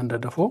ሱሌማን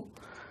ደደፎ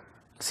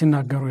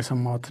ሲናገሩ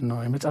የሰማሁት ነው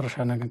የመጨረሻ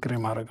ንግግር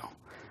የማረጋው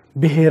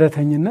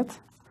ብሔረተኝነት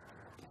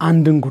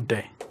አንድን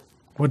ጉዳይ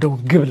ወደ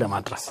ግብ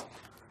ለማድረስ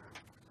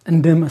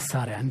እንደ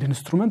መሳሪያ እንደ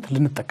ኢንስትሩመንት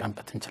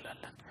ልንጠቀምበት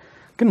እንችላለን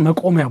ግን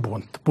መቆሚያ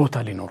ቦታ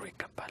ሊኖር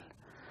ይገባል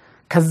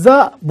ከዛ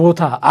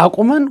ቦታ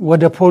አቁመን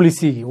ወደ ፖሊሲ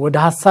ወደ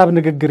ሐሳብ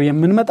ንግግር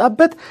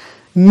የምንመጣበት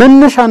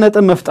መነሻ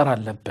ነጥብ መፍጠር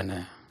አለብን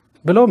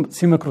ብለው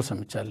ሲመክሩ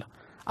ሰምቻለሁ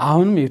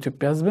አሁንም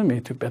የኢትዮጵያ ህዝብም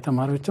የኢትዮጵያ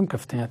ተማሪዎችም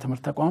ከፍተኛ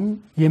ትምህርት ተቋም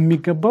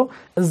የሚገባው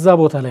እዛ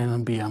ቦታ ላይ ነው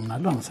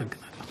ብያምናለሁ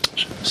አመሰግናለሁ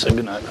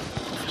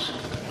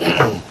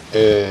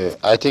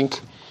I think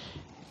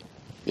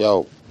ያው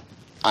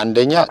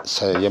አንደኛ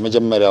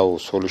የመጀመሪያው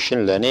ሶሉሽን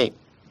ለኔ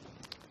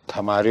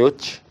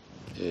ተማሪዎች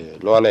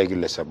ለዋላይ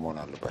ግለሰብ መሆን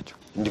አለባቸው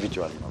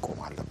ኢንዲቪጁዋሊ መቆም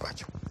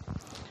አለባቸው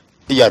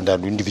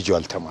እያንዳንዱ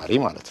ኢንዲቪጁዋል ተማሪ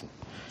ማለት ነው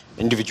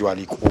ኢንዲቪጁዋሊ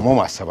ቆሞ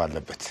ማሰብ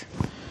አለበት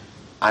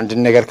አንድ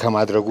ነገር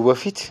ከማድረጉ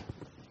በፊት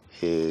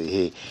ይሄ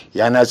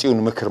ያናጺውን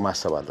ምክር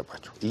ማሰብ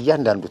አለባቸው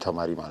እያንዳንዱ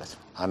ተማሪ ማለት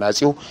ነው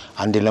አናጺው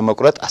አንድ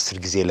ለመቁረጥ 10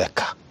 ጊዜ ለካ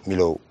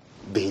ሚለው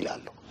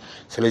በይላለው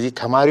ስለዚህ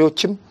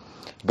ተማሪዎችም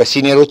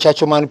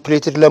በሲኒየሮቻቸው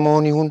ማኒፑሌትድ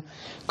ለመሆን ይሁን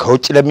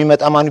ከውጭ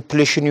ለሚመጣ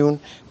ማኒፑሌሽን ይሁን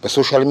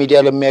በሶሻል ሚዲያ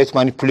ለሚያዩት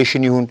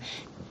ማኒፑሌሽን ይሁን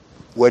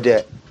ወደ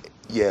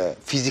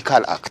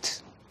የፊዚካል አክት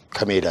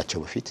ከመሄዳቸው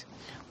በፊት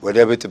ወደ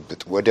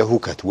ብጥብጥ ወደ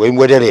ሁከት ወይም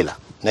ወደ ሌላ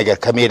ነገር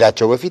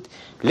ከመሄዳቸው በፊት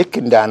ልክ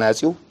እንደ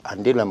አናጺው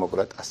አንዴ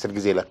ለመቁረጥ 10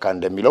 ጊዜ ለካ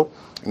እንደሚለው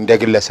እንደ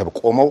ግለሰብ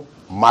ቆመው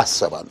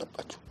ማሰብ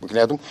አለባቸው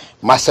ምክንያቱም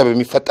ማሰብ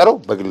የሚፈጠረው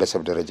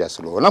በግለሰብ ደረጃ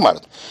ስለሆነ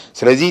ማለት ነው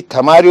ስለዚህ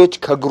ተማሪዎች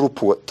ከግሩፕ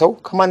ወጥተው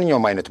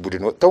ከማንኛውም አይነት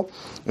ቡድን ወጥተው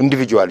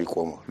ኢንዲቪጁዋሊ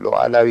ቆመው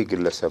ለዋላዊ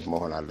ግለሰብ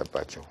መሆን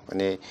አለባቸው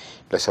እኔ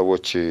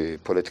ለሰዎች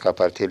ፖለቲካ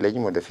ፓርቲ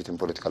የለኝም ወደፊትም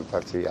ፖለቲካል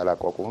ፓርቲ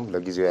አላቋቁምም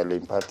ለጊዜው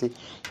ያለኝ ፓርቲ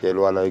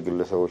የለዋላዊ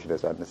ግለሰቦች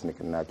ነጻነት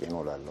ንቅናቄ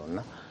ነው ላለውና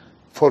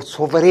for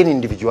sovereign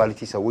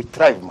individuality ሰዎች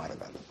ትራይቭ ማድረግ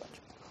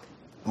አለባቸው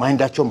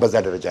ማይንዳቸውን በዛ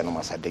ደረጃ ነው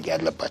ማሳደግ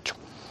ያለባቸው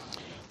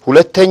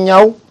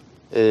ሁለተኛው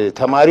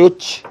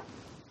ተማሪዎች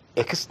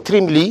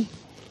ኤክስትሪምሊ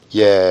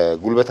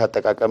የጉልበት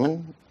አጠቃቀምን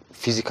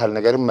ፊዚካል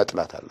ነገርን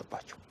መጥላት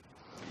አለባቸው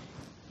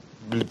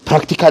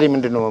ፕራክቲካሊ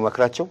ምንድነው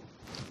መመክራቸው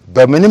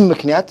በምንም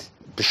ምክንያት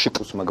ብሽቅ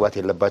ውስጥ መግባት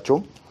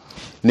የለባቸውም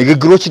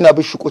ንግግሮችና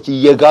ብሽቆች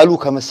እየጋሉ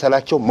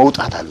ከመሰላቸው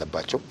መውጣት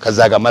አለባቸው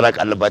ከዛ ጋር መራቅ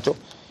አለባቸው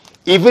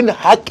even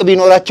ሐቅ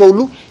ቢኖራቸው ሁሉ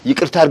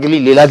ይቅርታ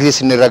አድርግልኝ ሌላ ጊዜ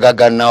ስንረጋጋ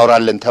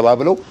እናወራለን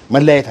ተባብለው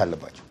መለያየት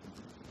አለባቸው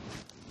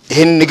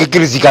ይሄን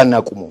ንግግር እዚህ ጋር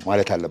እናቁሙ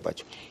ማለት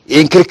አለባቸው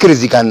ይሄን ክርክር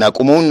እዚህ ጋር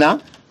እናቁሙና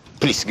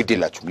ፕሊስ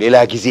ግዴላችሁ ሌላ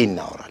ጊዜ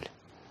እናወራለን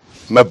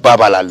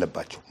መባባል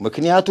አለባቸው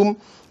ምክንያቱም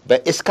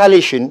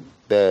በኤስካሌሽን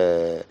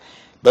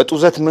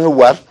በጡዘት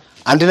ምህዋር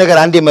አንድ ነገር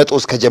አንዴ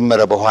መጦስ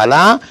ከጀመረ በኋላ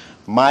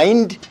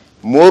ማይንድ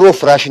ሞር ኦፍ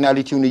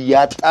ራሽናሊቲውን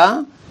ያጣ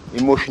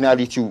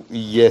ኢሞሽናሊቲው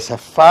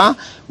እየሰፋ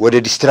ወደ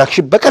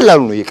ዲስትራክሽን በቀላሉ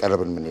ነው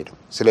እየቀረብን ምን ሄደው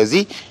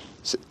ስለዚህ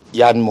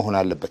ያን መሆን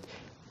አለበት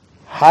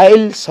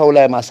ኃይል ሰው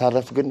ላይ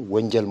ማሳረፍ ግን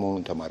ወንጀል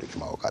መሆኑን ተማሪዎች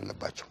ማወቅ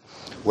አለባቸው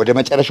ወደ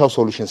መጨረሻው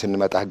ሶሉሽን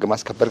ስንመጣ ህግ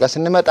ማስከበር ጋር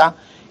ስንመጣ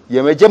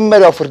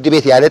የመጀመሪያው ፍርድ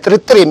ቤት ያለ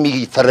ጥርጥር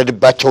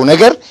የሚፈረድባቸው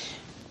ነገር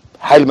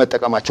ኃይል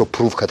መጠቀማቸው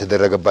ፕሩፍ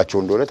ከተደረገባቸው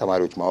እንደሆነ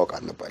ተማሪዎች ማወቅ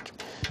አለባቸው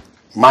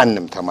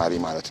ማንንም ተማሪ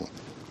ማለት ነው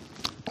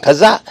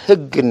ከዛ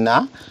ህግና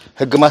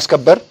ህግ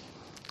ማስከበር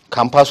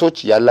ካምፓሶች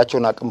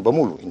ያላቸውን አቅም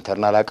በሙሉ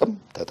ኢንተርናል አቅም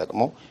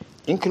ተጠቅመው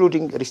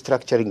ኢንክሉዲንግ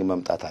ሪስትራክቸሪንግ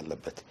መምጣት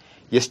አለበት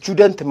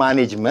የስቱደንት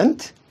ማኔጅመንት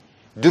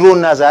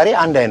ድሮና ዛሬ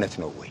አንድ አይነት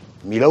ነው ወይ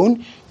ሚለውን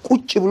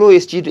ቁጭ ብሎ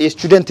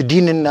የስቱደንት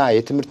ዲንና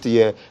የትምህርት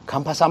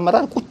የካምፓስ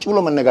አመራር ቁጭ ብሎ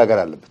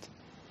መነጋገር አለበት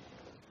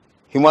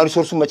ሂውማን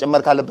ሪሶርሱን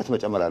መጨመር ካለበት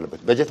መጨመር አለበት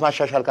በጀት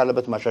ማሻሻል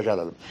ካለበት ማሻሻል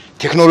አለበት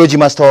ቴክኖሎጂ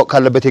ማስተዋወቅ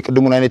ካለበት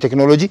የቅድሙን አይነት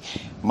ቴክኖሎጂ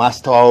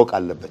ማስተዋወቅ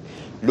አለበት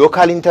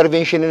ሎካል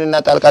ኢንተርቬንሽንን እና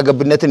ጣልቃ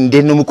ገብነትን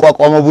እንዴት ነው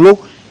መቋቋመው ብሎ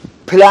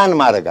ፕላን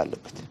ማድረግ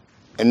አለበት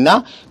እና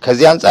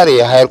ከዚህ አንፃር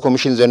የሃየር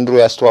ኮሚሽን ዘንድሮ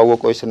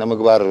ያስተዋወቀው የስነ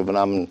ምግባር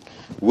ምናምን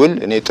ውል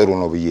እኔ ጥሩ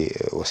ነው ብዬ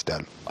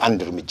ወስዳለሁ አንድ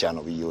እርምጃ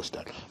ነው ብዬ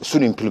ወስዳለሁ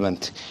እሱን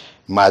ኢምፕሊመንት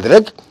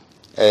ማድረግ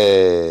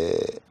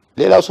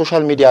ሌላው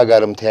ሶሻል ሚዲያ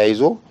ጋርም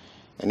ተያይዞ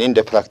እኔ እንደ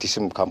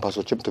ፕራክቲስም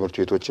ካምፓሶችም ትምህርት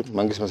ቤቶችም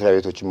መንግስት መስሪያ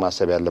ቤቶችም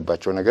ማሰብ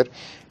ያለባቸው ነገር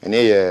እኔ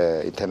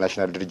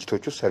የኢንተርናሽናል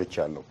ድርጅቶች ውስጥ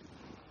ሰርቻለሁ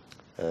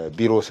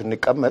ቢሮ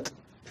ስንቀመጥ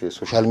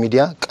ሶሻል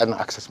ሚዲያ ቀን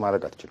አክሰስ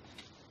ማድረግ አትችልም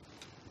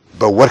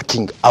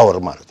በወርኪንግ አወር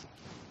ማለት ነው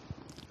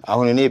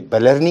አሁን እኔ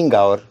በለርኒንግ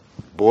አወር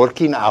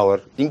በወርኪንግ አወር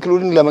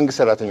ኢንክሉዲንግ ለመንግስት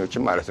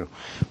ሰራተኞችም ማለት ነው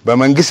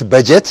በመንግስት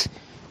በጀት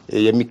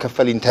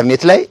የሚከፈል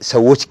ኢንተርኔት ላይ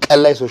ሰዎች ቀን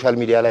ላይ ሶሻል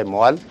ሚዲያ ላይ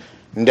መዋል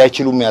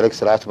እንዳይችሉ የሚያደርግ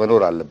ስርዓት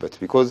መኖር አለበት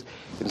ቢኮዝ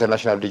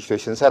ኢንተርናሽናል ዲጂታል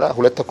ሰንሰራ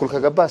 2:30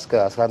 ከገባ እስከ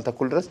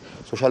 11:30 ድረስ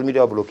ሶሻል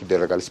ሚዲያው ብሎክ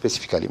ይደረጋል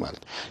ስፔሲፊካሊ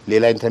ማለት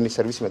ሌላ ኢንተርኔት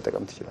ሰርቪስ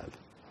መጠቀም ትችላለህ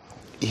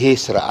ይሄ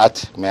ስርዓት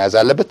መያዝ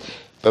አለበት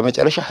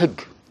በመጨረሻ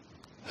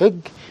ህግ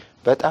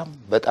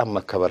በጣም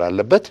መከበር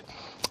አለበት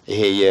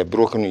ይሄ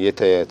የብሮክን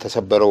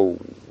የተሰበረው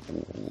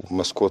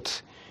መስኮት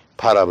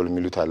ፓራብል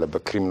ሚሉት አለ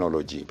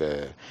በክሪሚኖሎጂ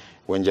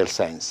በወንጀል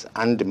ሳይንስ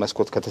አንድ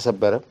መስኮት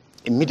ከተሰበረ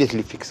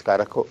ኢሚዲየትሊ ፊክስ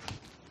ካረከው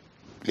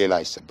ሌላ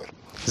አይሰበርም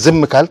ዝም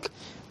ካልክ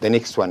the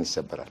next one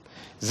ይሰበራል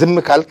ዝም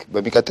ካልክ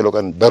በሚቀጥለው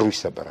ቀን በሩ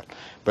ይሰበራል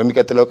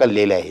በሚቀጥለው ቀን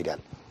ሌላ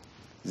ይሄዳል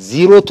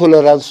ዚሮ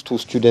ቶለራንስ ቱ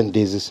ስቱደንት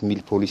ዴዝስ ሚል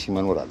ፖሊሲ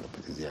መኖር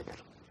አለበት እዚህ ሀገር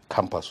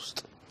ካምፓስ ውስጥ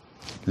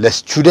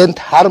ለስቱደንት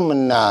ሃርም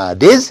እና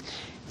ዴዝ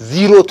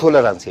ዚሮ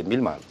ቶለራንስ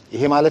የሚል ማለት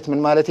ይሄ ማለት ምን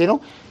ማለት ነው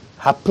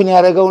ሀፕን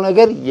ያደረገው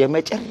ነገር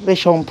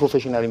የመጨረሻውን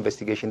ፕሮፌሽናል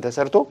ኢንቨስቲጌሽን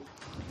ተሰርቶ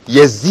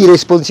የዚህ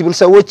ሬስፖንሲብል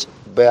ሰዎች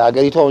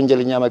በአገሪቷ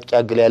ወንጀለኛ መቅጫ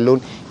ህግ ላይ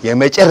ያለውን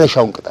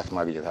የመጨረሻውን ቅጣት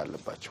ማግኘት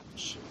አለባቸው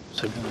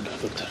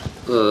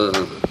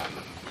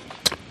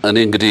እኔ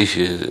እንግዲህ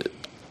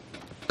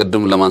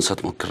ቅድም ለማንሳት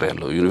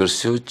ሞክሬያለሁ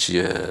ዩኒቨርሲቲዎች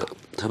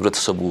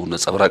የህብረተሰቡ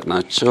ነጸብራቅ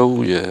ናቸው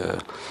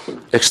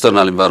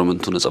የኤክስተርናል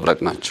ኢንቫይሮንመንቱ ነጸብራቅ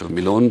ናቸው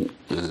የሚለውን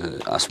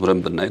አስምረን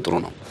ብናይ ጥሩ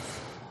ነው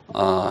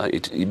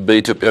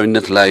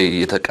በኢትዮጵያዊነት ላይ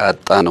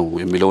የተቃጣ ነው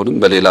የሚለውንም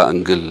በሌላ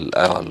አንግል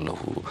አያለሁ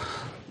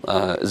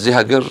እዚህ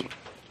ሀገር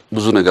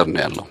ብዙ ነገር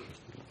ነው ያለው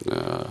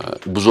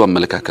ብዙ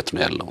አመለካከት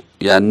ነው ያለው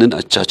ያንን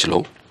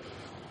አቻችለው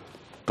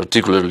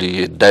particularly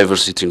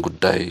diversity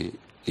ጉዳይ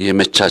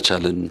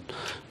የመቻቻልን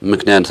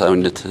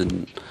ምክንያታዊነትን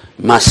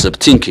ማሰብ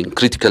ቲንኪንግ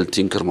ክሪቲካል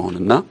ቲንከር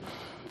መሆንና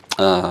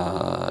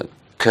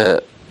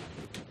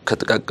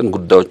ከጥቃቅን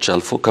ጉዳዮች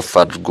አልፎ ከፍ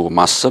አድርጎ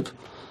ማሰብ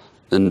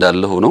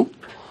እንዳለ ሆኖ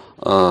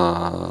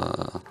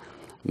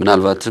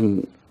ምናልባትም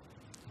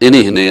እኔ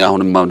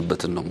አሁን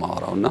ማምንበትን ነው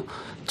ማወራውና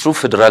ትሩ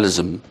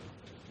ፌደራሊዝም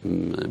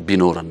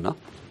ቢኖርና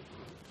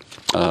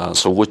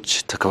ሰዎች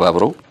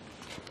ተከባብረው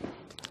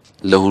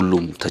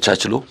ለሁሉም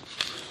ተቻችሎ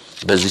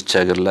በዚህ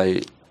ሀገር ላይ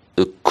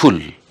እኩል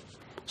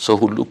ሰው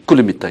ሁሉ እኩል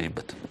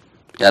የሚታይበት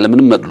ያለ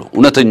ምንም መድሎ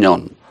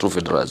እውነተኛውን ትሩ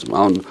ፌደራሊዝም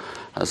አሁን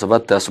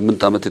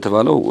 7-8 አመት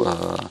የተባለው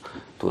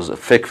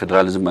ፌክ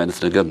ፌደራሊዝም አይነት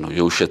ነገር ነው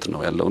የውሸት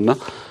ነው ያለውና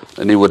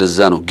እኔ ወደዛ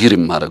ነው ጊር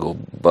ማረጋው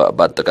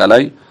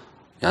በአጠቃላይ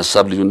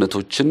የሐሳብ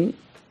ልዩነቶችን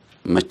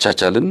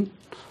መቻቻልን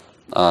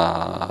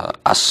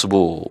አስቦ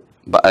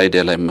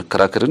በአይዲያ ላይ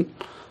መከራከርን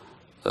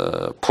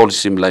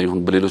ፖሊሲም ላይ ይሁን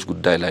በሌሎች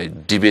ጉዳይ ላይ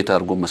ዲቤት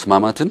አድርጎ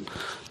መስማማትን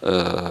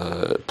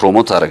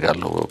ፕሮሞት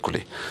አደርጋለሁ እኩሌ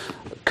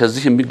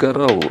ከዚህ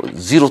የሚጋራው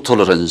ዚሮ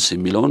ቶለራንስ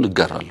የሚለውን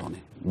እጋራለሁ እኔ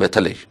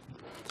በተለይ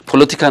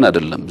ፖለቲካን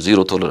አይደለም ዚሮ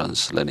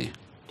ቶለራንስ ለኔ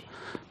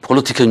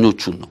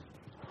ፖለቲከኞቹን ነው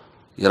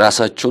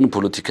የራሳቸውን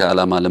ፖለቲካ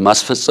ዓላማ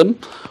ለማስፈጸም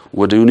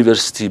ወደ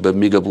ዩኒቨርሲቲ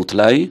በሚገቡት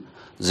ላይ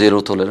ዜሮ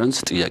ቶለራንስ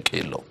ጥያቄ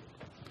የለው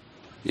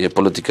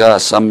የፖለቲካ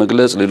ሐሳብ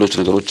መግለጽ ሌሎች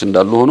ነገሮች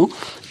እንዳሉ ሆኖ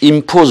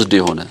ኢምፖዝድ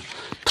የሆነ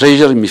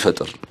ፕሬሸር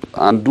የሚፈጥር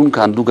አንዱን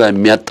ካንዱ ጋር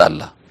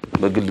የሚያጣላ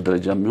በግል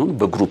ደረጃም ይሁን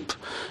በግሩፕ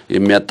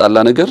የሚያጣላ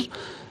ነገር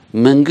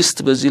መንግስት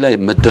በዚህ ላይ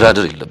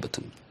መደራደር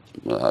የለበትም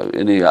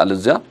እኔ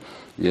አለዚያ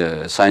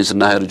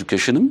የሳይንስና ሃየር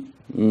ኤጁኬሽንም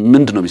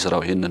ምንድነው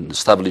የሚሰራው ይሄንን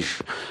ስታብሊሽ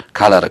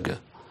ካላረገ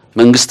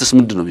መንግስትስ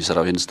ምንድነው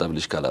የሚሰራው ይሄን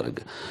ስታብሊሽ ካላረገ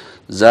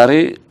ዛሬ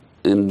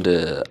እንደ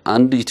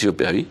አንድ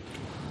ኢትዮጵያዊ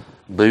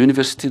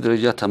በዩኒቨርሲቲ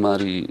ደረጃ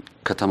ተማሪ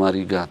ከተማሪ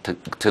ጋር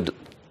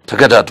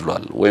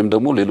ተገዳድሏል ወይም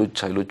ደግሞ ሌሎች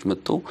ኃይሎች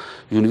መጥተው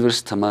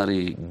ዩኒቨርሲቲ ተማሪ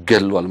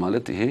ገለዋል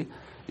ማለት ይሄ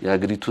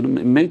የአገሪቱንም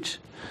ኢሜጅ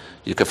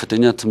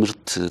የከፍተኛ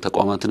ትምህርት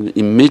ተቋማትን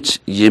ኢሜጅ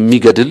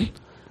የሚገድል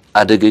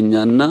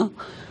አደገኛና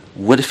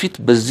ወደፊት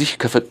በዚህ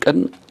ከፈቀን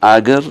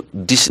አገር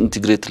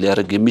ዲስኢንቲግሬት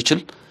ሊያደርግ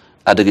የሚችል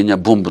አደገኛ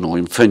ቦምብ ነው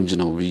ወይም ፈንጅ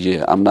ነው ብዬ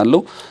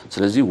አምናለሁ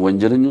ስለዚህ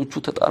ወንጀለኞቹ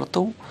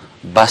ተጣርተው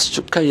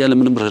ባስቸኳይ ያለ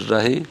ምንም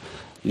ርህራሄ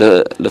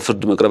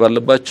ለፍርድ መቅረብ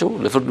አለባቸው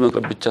ለፍርድ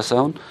መቅረብ ብቻ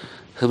ሳይሆን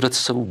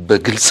ህብረተሰቡ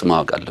በግልጽ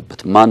ማወቅ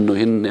አለበት ማን ነው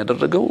ይሄን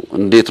ያደረገው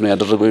እንዴት ነው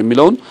ያደረገው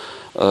የሚለውን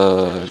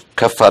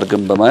ከፍ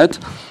አድርገን በማየት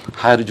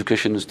ሃየር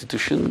ኤጁኬሽን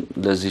ኢንስቲትዩሽን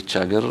ለዚህ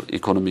ሀገር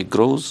ኢኮኖሚክ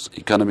ግሮዝ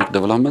ኢኮኖሚክ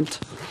ዴቨሎፕመንት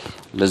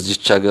ለዚህ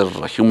ሀገር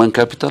ሂውማን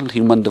ካፒታል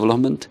ሂውማን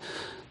ዴቨሎፕመንት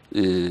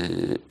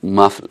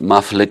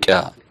ማፍለቂያ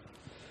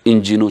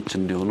ኢንጂኖች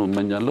እንዲሆኑ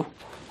እመኛለሁ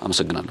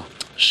አመሰግናለሁ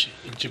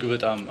እጅግ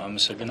በጣም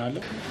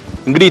አመሰግናለሁ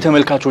እንግዲህ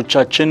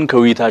ተመልካቾቻችን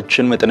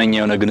ከውይይታችን መጠነኛ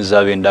የሆነ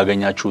ግንዛቤ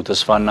እንዳገኛችሁ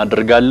ተስፋ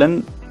እናደርጋለን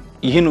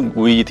ይህን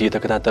ውይይት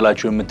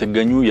እየተከታተላችሁ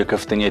የምትገኙ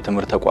የከፍተኛ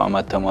የትምህርት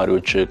ተቋማት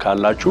ተማሪዎች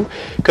ካላችሁ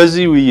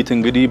ከዚህ ውይይት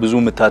እንግዲህ ብዙ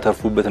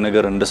መታተርፉበት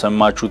ነገር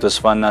እንደሰማችሁ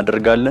ተስፋ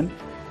እናደርጋለን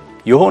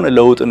የሆነ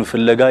ለውጥን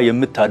ፍለጋ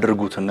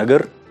የምታደርጉት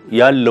ነገር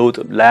ያን ለውጥ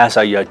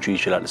ላያሳያችሁ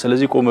ይችላል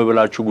ስለዚህ ቆም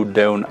ብላችሁ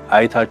ጉዳዩን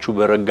አይታችሁ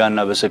በረጋና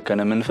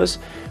በሰከነ መንፈስ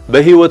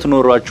በህይወት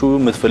ኖራችሁ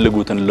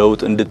የምትፈልጉትን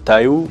ለውጥ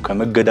እንድታዩ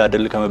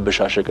ከመገዳደል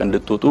ከመበሻሸቅ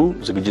እንድትወጡ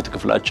ዝግጅት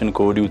ክፍላችን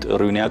ከወዲሁ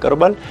ጥሪውን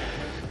ያቀርባል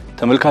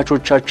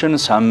ተመልካቾቻችን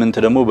ሳምንት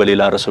ደግሞ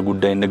በሌላ ርዕሰ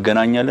ጉዳይ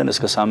እንገናኛለን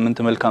እስከ ሳምንት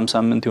መልካም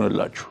ሳምንት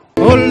ይሁንላችሁ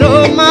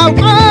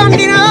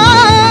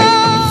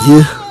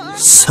ይህ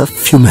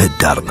ሰፊው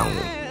ምህዳር ነው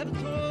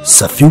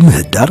ሰፊው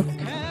ምህዳር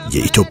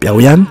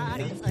የኢትዮጵያውያን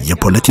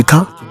የፖለቲካ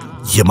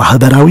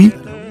የማህበራዊ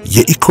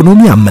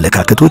የኢኮኖሚ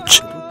አመለካከቶች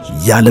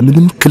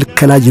ያለምንም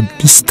ክልከላ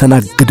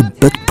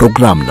የሚስተናገድበት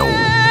ፕሮግራም ነው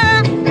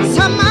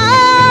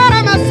ሰማረ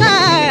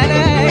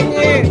መሰለኝ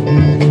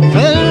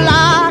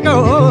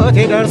ፍላጎት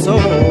ይደርሶ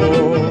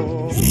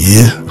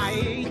ይህ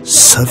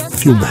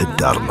ሰፊው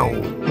ምህዳር ነው